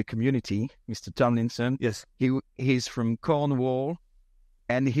in the community, Mr. Tomlinson. Yes. He's from Cornwall,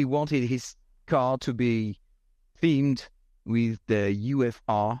 and he wanted his car to be themed with the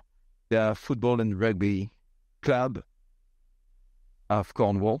UFR, the Football and Rugby Club of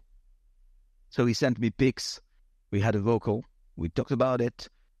Cornwall. So he sent me pics. We had a vocal. We talked about it.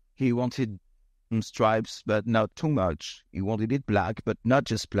 He wanted stripes, but not too much. He wanted it black, but not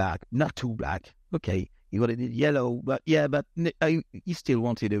just black, not too black. Okay. He wanted it yellow, but he still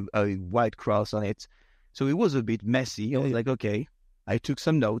wanted a white cross on it. So it was a bit messy. I was like, okay. I took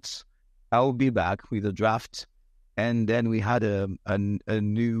some notes. I'll be back with a draft. And then we had a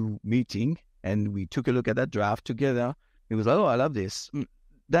new meeting, and we took a look at that draft together. It was like, oh, I love this.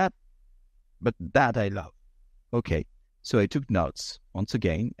 That I love. Okay. So I took notes once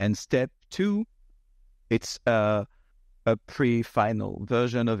again. And step 2, it's a pre-final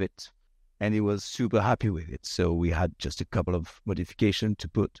version of it. And he was super happy with it. So we had just a couple of modifications to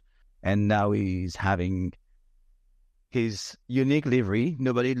put. And now he's having his unique livery.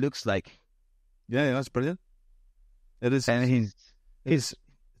 Nobody looks like. Yeah, that's brilliant. It is. And he's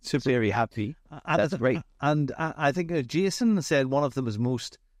super very happy. That's great. And I think Jason said one of the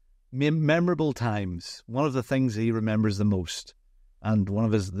most memorable times, one of the things he remembers the most, and one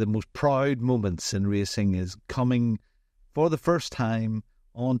of the most proud moments in racing is coming for the first time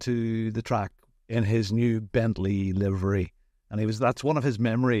onto the track in his new Bentley livery. And that's one of his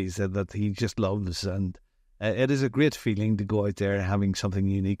memories that he just loves. And it is a great feeling to go out there having something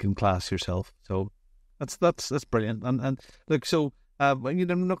unique and class yourself. So that's brilliant. And look, so I'm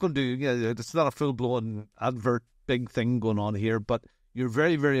not going to do, it's not a full-blown advert big thing going on here, but you're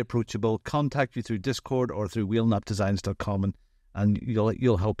very, very approachable. Contact you through Discord or through wheelnapdesigns.com and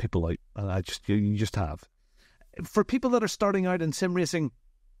you'll help people out. And you just have. For people that are starting out in sim racing,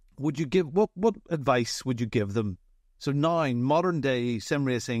 would you give what advice would you give them? So now, in modern day sim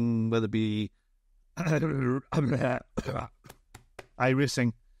racing, whether it be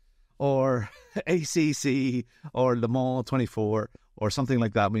iRacing or ACC or Le Mans 24 or something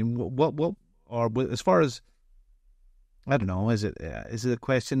like that. I mean, what or as far as I don't know, is it a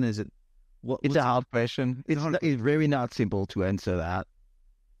question? Is it what? It's a hard question. It's very not simple to answer that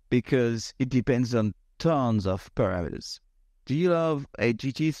because it depends on tons of parameters. Do you love a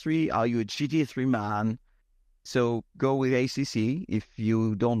GT3? Are you a GT3 man? So go with ACC if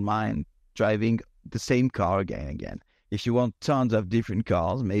you don't mind driving the same car again and again. If you want tons of different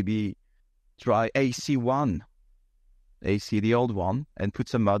cars, maybe try AC1, AC the old one, and put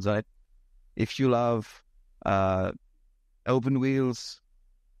some mods on it. If you love open wheels,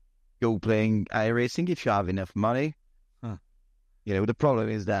 go playing iRacing if you have enough money. The problem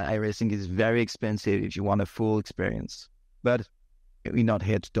is that iRacing is very expensive if you want a full experience. But we're not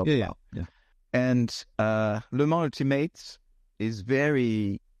here to talk about. Yeah. And Le Mans Ultimate is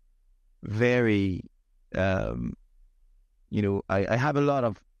very, very, I have a lot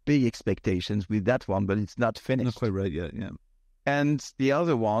of big expectations with that one, but it's not finished. Not quite right yet, yeah. And the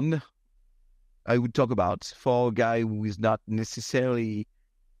other one I would talk about for a guy who is not necessarily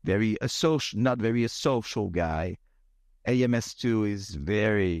not very a social guy, AMS2 is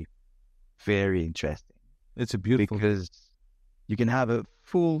very, very interesting. It's a beautiful because you can have a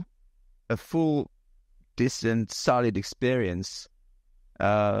full, decent, solid experience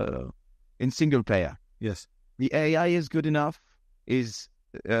in single player. Yes, the AI is good enough.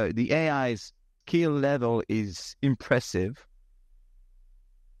 The AI's skill level is impressive,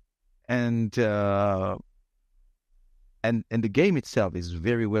 and the game itself is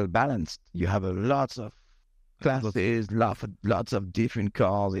very well balanced. You have lots of classes, lots of different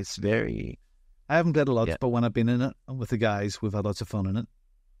cars. It's very. I haven't played a lot, but when I've been in it with the guys, we've had lots of fun in it.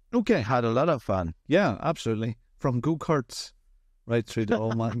 Okay, had a lot of fun. Yeah, absolutely. From go-karts right through to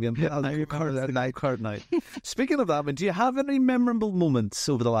all my go-kart night. Speaking of that, do you have any memorable moments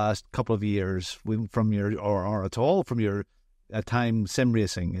over the last couple of years from your, or at all from your time sim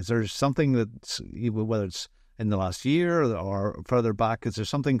racing? Is there something that's, whether it's in the last year or further back, is there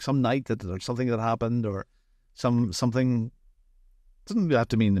some night or something that happened or something? Doesn't have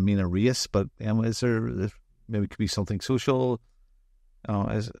to mean a race, but is there maybe it could be something social?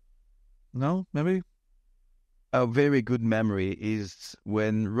 Maybe a very good memory is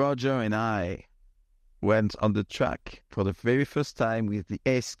when Roger and I went on the track for the very first time with the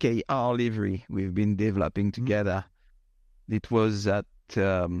SKR livery we've been developing together. It was at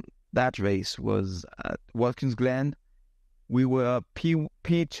that race was at Watkins Glen. We were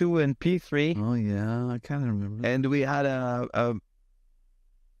P2 and P3. Oh yeah, I kind of remember. And we had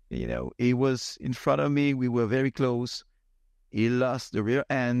he was in front of me. We were very close. He lost the rear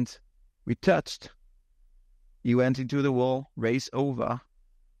end. We touched. He went into the wall, race over,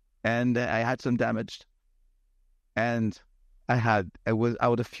 and I had some damage. And I was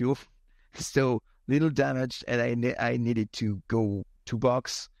out of fuel, so little damage, and I needed to go to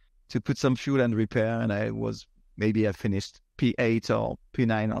box to put some fuel and repair. And I finished P8 or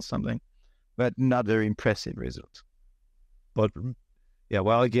P9 or something, but not very impressive result. But yeah,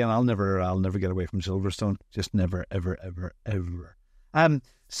 well, again, I'll never get away from Silverstone. Just never, ever, ever, ever.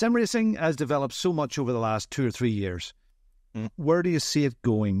 Sim racing has developed so much over the last 2 or 3 years. Where do you see it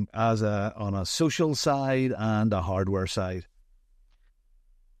going on a social side and a hardware side?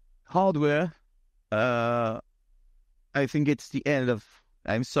 Hardware, I think it's the end of.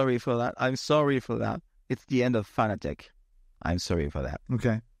 I'm sorry for that. It's the end of Fanatec. I'm sorry for that.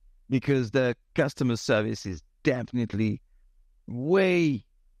 Okay. Because the customer service is definitely way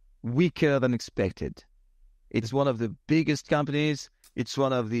weaker than expected. It's one of the biggest companies. It's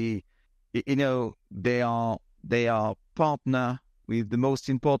one of the, they are partner with the most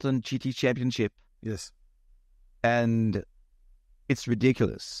important GT championship. Yes. And it's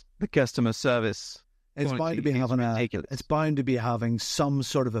ridiculous. The customer service. It's bound to be having some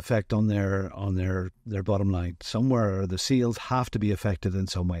sort of effect on their bottom line. Somewhere the sales have to be affected in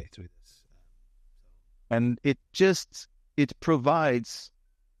some way through this. And it provides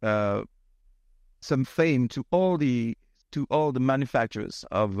some fame to all the manufacturers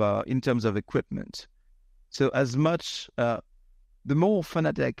of in terms of equipment. So as much the more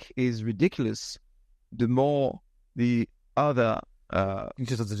Fanatec is ridiculous, the more the other you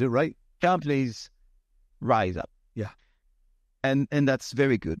just have to do it right. Companies rise up. Yeah. And that's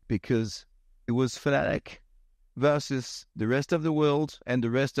very good, because it was Fanatec versus the rest of the world, and the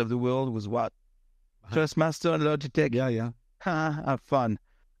rest of the world was what? Trustmaster and Logitech. Yeah. Have fun.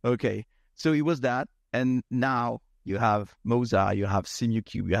 Okay. So it was that, and now you have Mozart, you have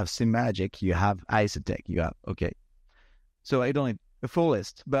Simucube, you have Simagic, you have Assetto, okay. So I don't have a full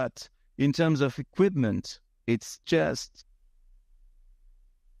list, but in terms of equipment, it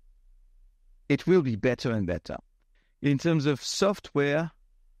will be better and better. In terms of software,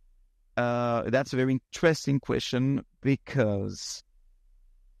 that's a very interesting question, because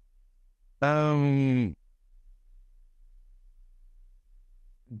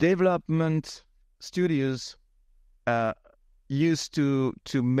development studios used to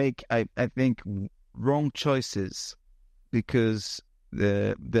make, I think, wrong choices, because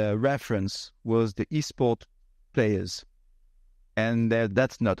the reference was the esport players. And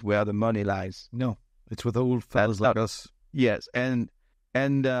that's not where the money lies. No, it's with old fellas like us. Yes, and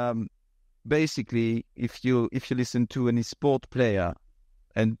basically, if you listen to an esport player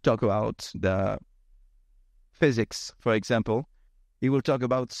and talk about the physics, for example, he will talk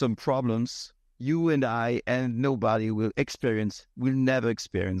about some problems. You and I and nobody will never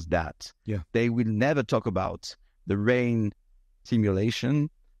experience that. Yeah, they will never talk about the rain simulation,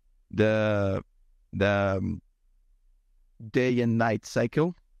 the day and night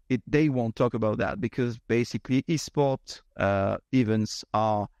cycle. They won't talk about that, because basically esport events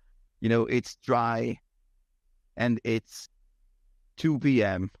are, it's dry and it's 2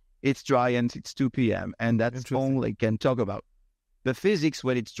 p.m. It's dry and it's 2 p.m. and that's all they can talk about. The physics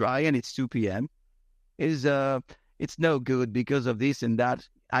when it's dry and it's 2 p.m. is it's no good because of this and that.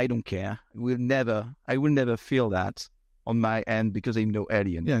 I don't care. I will never feel that on my end, because I'm no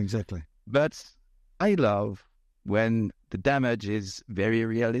alien. Yeah, exactly. But I love when the damage is very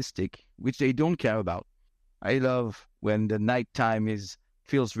realistic, which they don't care about. I love when the nighttime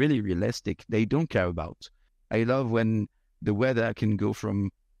feels really realistic. They don't care about. I love when the weather can go from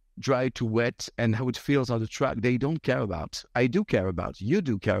dry to wet and how it feels on the track. They don't care about. I do care about. You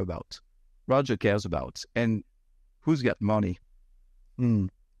do care about. Roger cares about. And who's got money?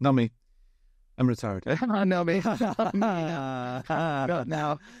 Not me. I'm retired. Not me.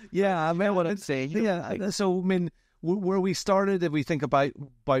 Now, yeah, I meant what I'm saying. Yeah, so I mean, where we started, if we think about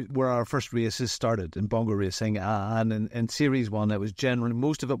where our first races started in Bongo Racing and in Series 1, it was generally,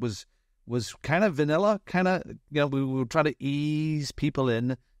 most of it was kind of vanilla, we were trying to ease people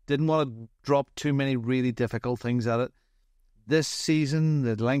in, didn't want to drop too many really difficult things at it. This season,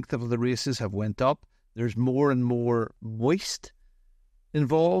 the length of the races have went up. There's more and more moist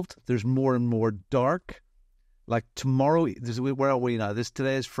involved. There's more and more dark. Like tomorrow, where are we now?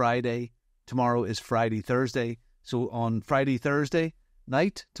 Today is Friday. Tomorrow is Friday, Thursday. So on Friday, Thursday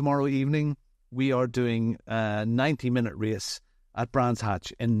night, tomorrow evening, we are doing a 90-minute race at Brands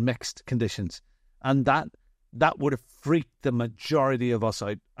Hatch in mixed conditions. And that would have freaked the majority of us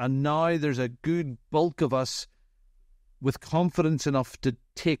out. And now there's a good bulk of us with confidence enough to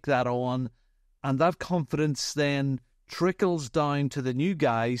take that on. And that confidence then trickles down to the new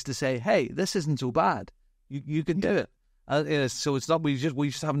guys to say, hey, this isn't so bad. You can do it. So it's not, we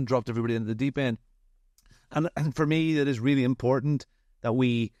just haven't dropped everybody into the deep end. And for me, it is really important that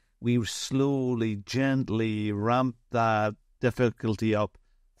we slowly, gently ramp that difficulty up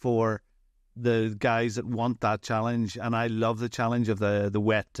for the guys that want that challenge. And I love the challenge of the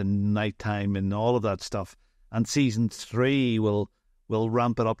wet and nighttime and all of that stuff. And season 3 will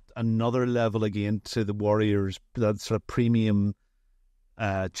ramp it up another level again to the Warriors, that sort of premium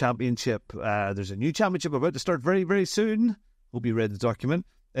championship. There's a new championship about to start very, very soon. Hope you read the document.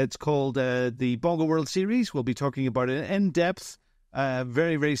 It's called the Bongo World Series. We'll be talking about it in depth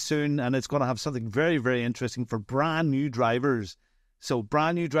very, very soon, and it's going to have something very, very interesting for brand new drivers. So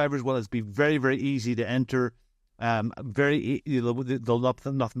brand new drivers will be very, very easy to enter. There'll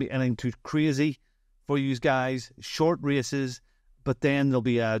not be anything too crazy for you guys. Short races, but then there'll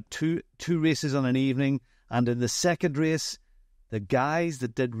be two races on an evening, and in the second race, the guys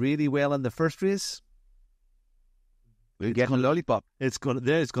that did really well in the first race, we'll get a lollipop. It's going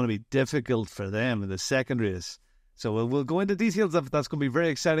to be difficult for them in the second race. So we'll go into details of that's going to be very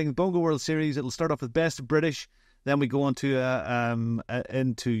exciting. Bongo World Series. It'll start off with Best British, then we go on to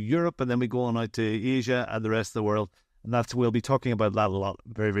into Europe, and then we go on out to Asia and the rest of the world. And we'll be talking about that a lot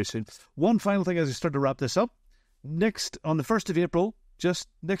very, very soon. One final thing as we start to wrap this up. Next, on the 1st of April, just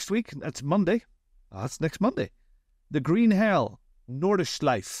next week, that's Monday. That's next Monday. The Green Hell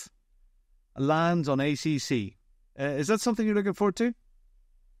Nordschleife lands on ACC. Is that something you're looking forward to?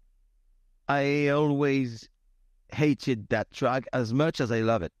 I always hated that track as much as I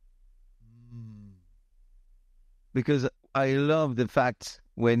love it. Because I love the fact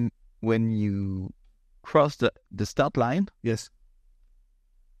when you cross the start line. Yes.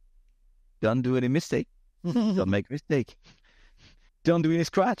 Don't do any mistake. Don't make a mistake. Don't do any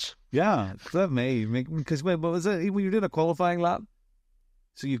scratch. Yeah, that may make, because what was it when you did a qualifying lap?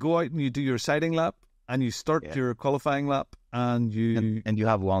 So you go out and you do your sighting lap, and you start your qualifying lap, and you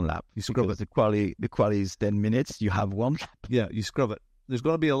have one lap. You scrub it. The quali is 10 minutes. You have one lap. Yeah, you scrub it. There's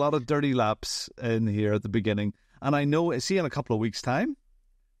going to be a lot of dirty laps in here at the beginning, and I know. See, in a couple of weeks' time,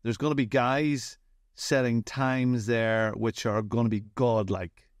 there's going to be guys setting times there which are going to be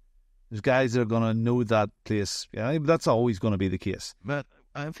godlike. There's guys that are going to know that place. Yeah, that's always going to be the case. But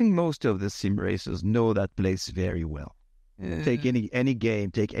I think most of the sim racers know that place very well. Yeah. Take any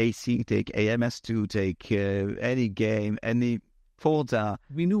game, take AC, take AMS2, take any game, any Forza.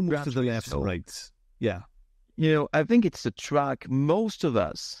 We know most of the lefts and rights. Yeah. You know, I think it's a track most of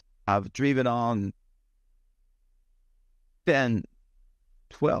us have driven on 10,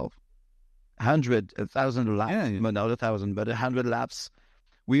 12, 100, 1,000 laps. Yeah. Well, not 1,000, but 100 laps.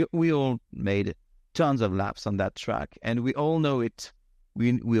 We all made tons of laps on that track, and we all know it.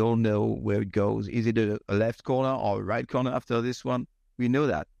 We all know where it goes. Is it a left corner or a right corner after this one? We know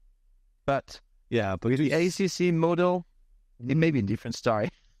that. But the ACC model, it may be a different story.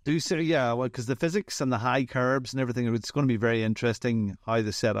 Because the physics and the high curbs and everything, it's going to be very interesting how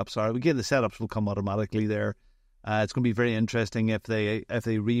the setups are. Again, the setups will come automatically there. It's going to be very interesting if they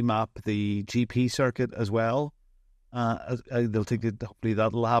remap the GP circuit as well. They'll think that hopefully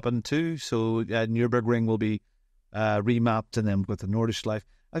that'll happen too. So Nürburgring will be remapped, and then with the Nordschleife,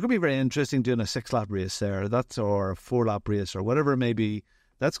 it's going to be very interesting doing a 6-lap race there. Or a 4-lap race or whatever it may be.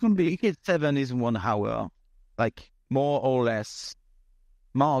 That's going to be. Ticket 7 is 1 hour, like more or less.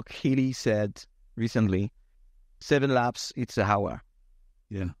 Mark Healy said recently, 7 laps, it's an hour.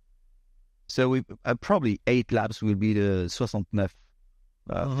 Yeah. So we probably 8 laps will be the 69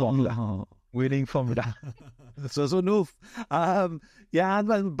 Formula. Winning Formula. So no. But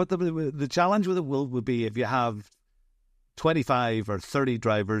the challenge with it will be if you have 25 or 30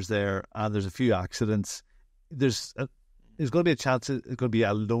 drivers there and there's a few accidents, there's going to be a chance there's going to be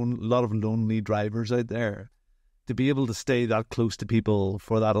a lot of lonely drivers out there. To be able to stay that close to people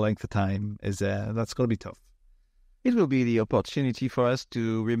for that length of time that's going to be tough. It will be the opportunity for us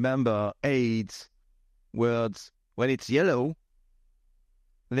to remember AIDS words. When it's yellow,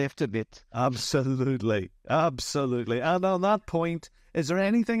 lift a bit. Absolutely. And on that point, is there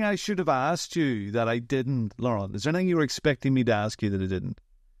anything I should have asked you that I didn't, Laurent? Is there anything you were expecting me to ask you that I didn't?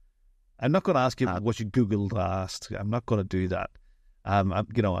 I'm not going to ask you what you Googled asked. I'm not going to do that. I'm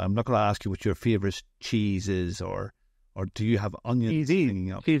not going to ask you what your favorite cheese is, or do you have onions?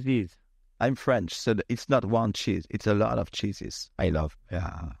 Cheese. I'm French, so it's not one cheese. It's a lot of cheeses I love.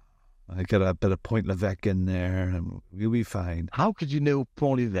 Yeah. I get a bit of Point Levesque in there, and we'll be fine. How could you know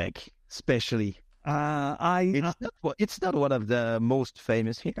Point Levesque, especially? It's not one of the most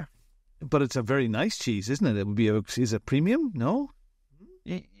famous here. But it's a very nice cheese, isn't it? It would be is it premium? No?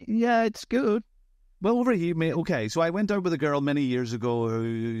 Yeah, it's good. Well, over here, okay. So I went out with a girl many years ago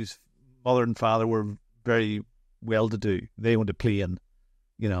whose mother and father were very well-to-do. They owned a plane.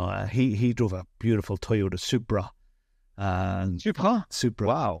 You know, he drove a beautiful Toyota Supra. Supra.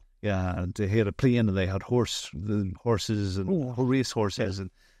 Wow. Yeah, and they had a plane, and they had horses and race horses,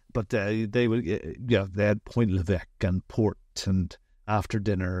 but they had Point Levesque and port and after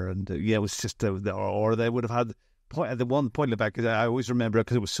dinner, and it was just or they would have had the Point Levesque. I always remember it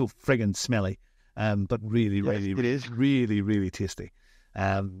because it was so friggin' smelly, but really, it is really, really tasty.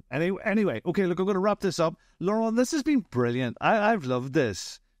 Anyway, okay, look, I'm going to wrap this up. Laurent, this has been brilliant. I've loved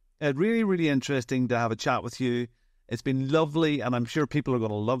this. Really, really interesting to have a chat with you. It's been lovely, and I'm sure people are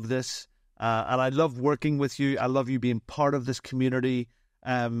going to love this. And I love working with you. I love you being part of this community.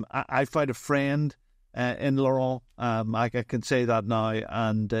 I found a friend in Laurent. I can say that now,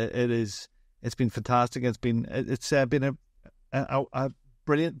 and it's been fantastic. It's been a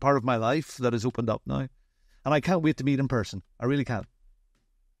brilliant part of my life that has opened up now, and I can't wait to meet in person. I really can't.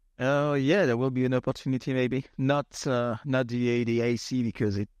 Oh yeah, there will be an opportunity, maybe not the AC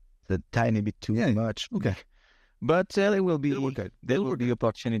because it's a tiny bit too much. Okay. But there will be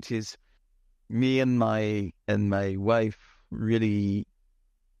opportunities. Me and my wife really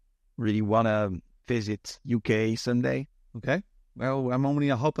want to visit UK someday. Okay. Well, I'm only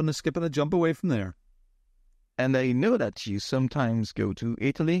a hop and a skip and a jump away from there. And I know that you sometimes go to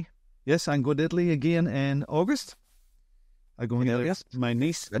Italy. Yes, I'm going to Italy again in August. I go in August. My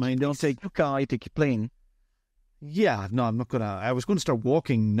niece. Don't take your car, you take your plane. Yeah, no, I'm not going to. I was going to start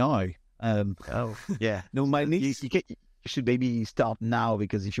walking now. Yeah. No, my niece. You should maybe start now,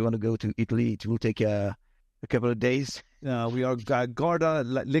 because if you want to go to Italy, it will take a couple of days. We are Garda,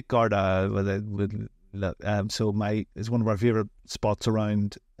 Lake Garda. So is one of our favorite spots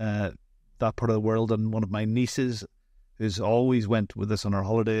around that part of the world. And one of my nieces, who's always went with us on our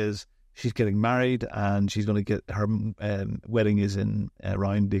holidays, she's getting married, and she's going to get her wedding is in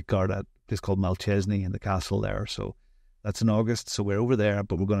around Lake Garda, a place called Malchesney, in the castle there. So that's in August. So we're over there,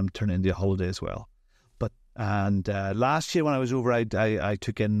 but we're going to turn it into a holiday as well. And last year when I was over, I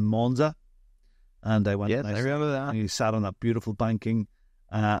took in Monza, and I went. Yes, I remember that. You sat on that beautiful banking.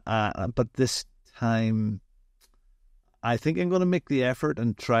 But this time, I think I'm going to make the effort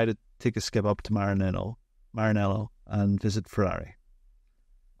and try to take a skip up to Maranello, and visit Ferrari.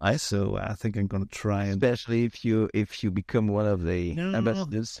 So I think I'm going to try, especially if you become one of the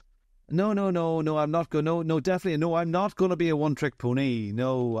ambassadors. No, I'm not going. No, definitely, no, I'm not going to be a one-trick pony.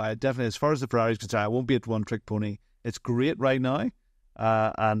 No, I definitely, as far as the Ferrari is concerned, I won't be a one-trick pony. It's great right now,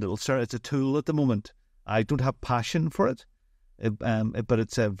 and it's a tool at the moment. I don't have passion for it, but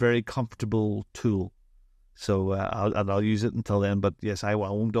it's a very comfortable tool. So I'll use it until then. But yes, I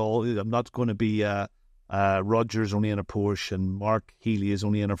won't. I'm not going to be. Roger's only in a Porsche, and Mark Healy is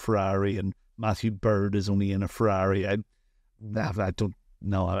only in a Ferrari, and Matthew Bird is only in a Ferrari. I don't.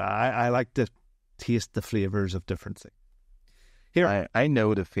 No, I like to taste the flavours of different things. Here, I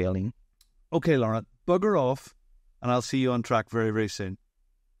know the feeling. Okay, Laurent, bugger off, and I'll see you on track very, very soon.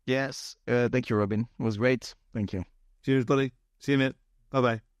 Yes, thank you, Robin. It was great. Thank you. Cheers, buddy. See you, mate.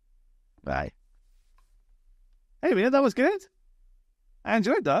 Bye-bye. Bye. Hey, man, that was good. I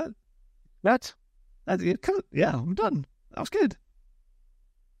enjoyed that. Yeah, I'm done. That was good.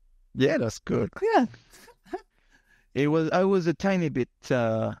 Yeah, that's good. Yeah. I was a tiny bit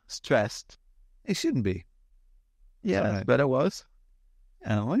stressed. It shouldn't be. Yeah, right. But I was.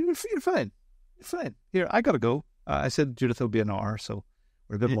 Well, you're fine. You're fine. Here, I gotta go. I said Judith will be an hour, so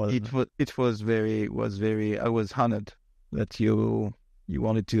we're a bit more. It was very. I was honored that you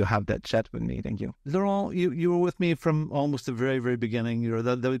wanted to have that chat with me. Thank you, Laurent. You were with me from almost the very, very beginning. You're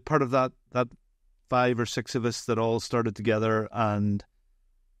the part of that 5 or 6 of us that all started together, and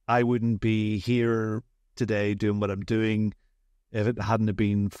I wouldn't be here today doing what I'm doing if it hadn't have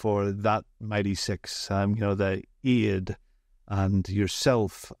been for that mighty 6. The Aid and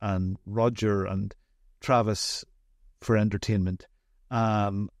yourself and Roger and Travis for entertainment,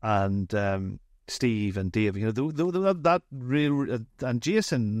 and Steve and Dave. That real, and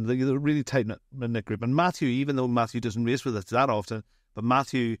Jason, the really tight knit group, and Matthew. Even though Matthew doesn't race with us that often, but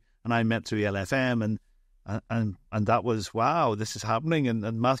Matthew and I met through LFM, and that was, wow, this is happening,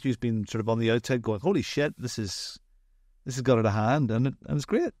 and Matthew's been sort of on the outside going, holy shit, this has got out of hand, and it's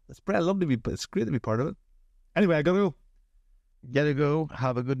great. It's great to be part of it. Anyway, I gotta go.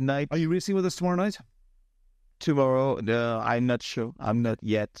 Have a good night. Are you racing with us tomorrow night? tomorrow. I'm not sure. I'm not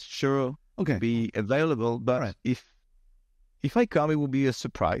yet sure Okay. to be available, but Right. if I come, it will be a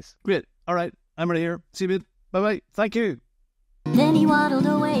surprise. Great. All right. I'm right here. See you, bye bye. Thank you. Then he waddled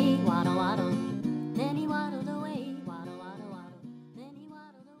away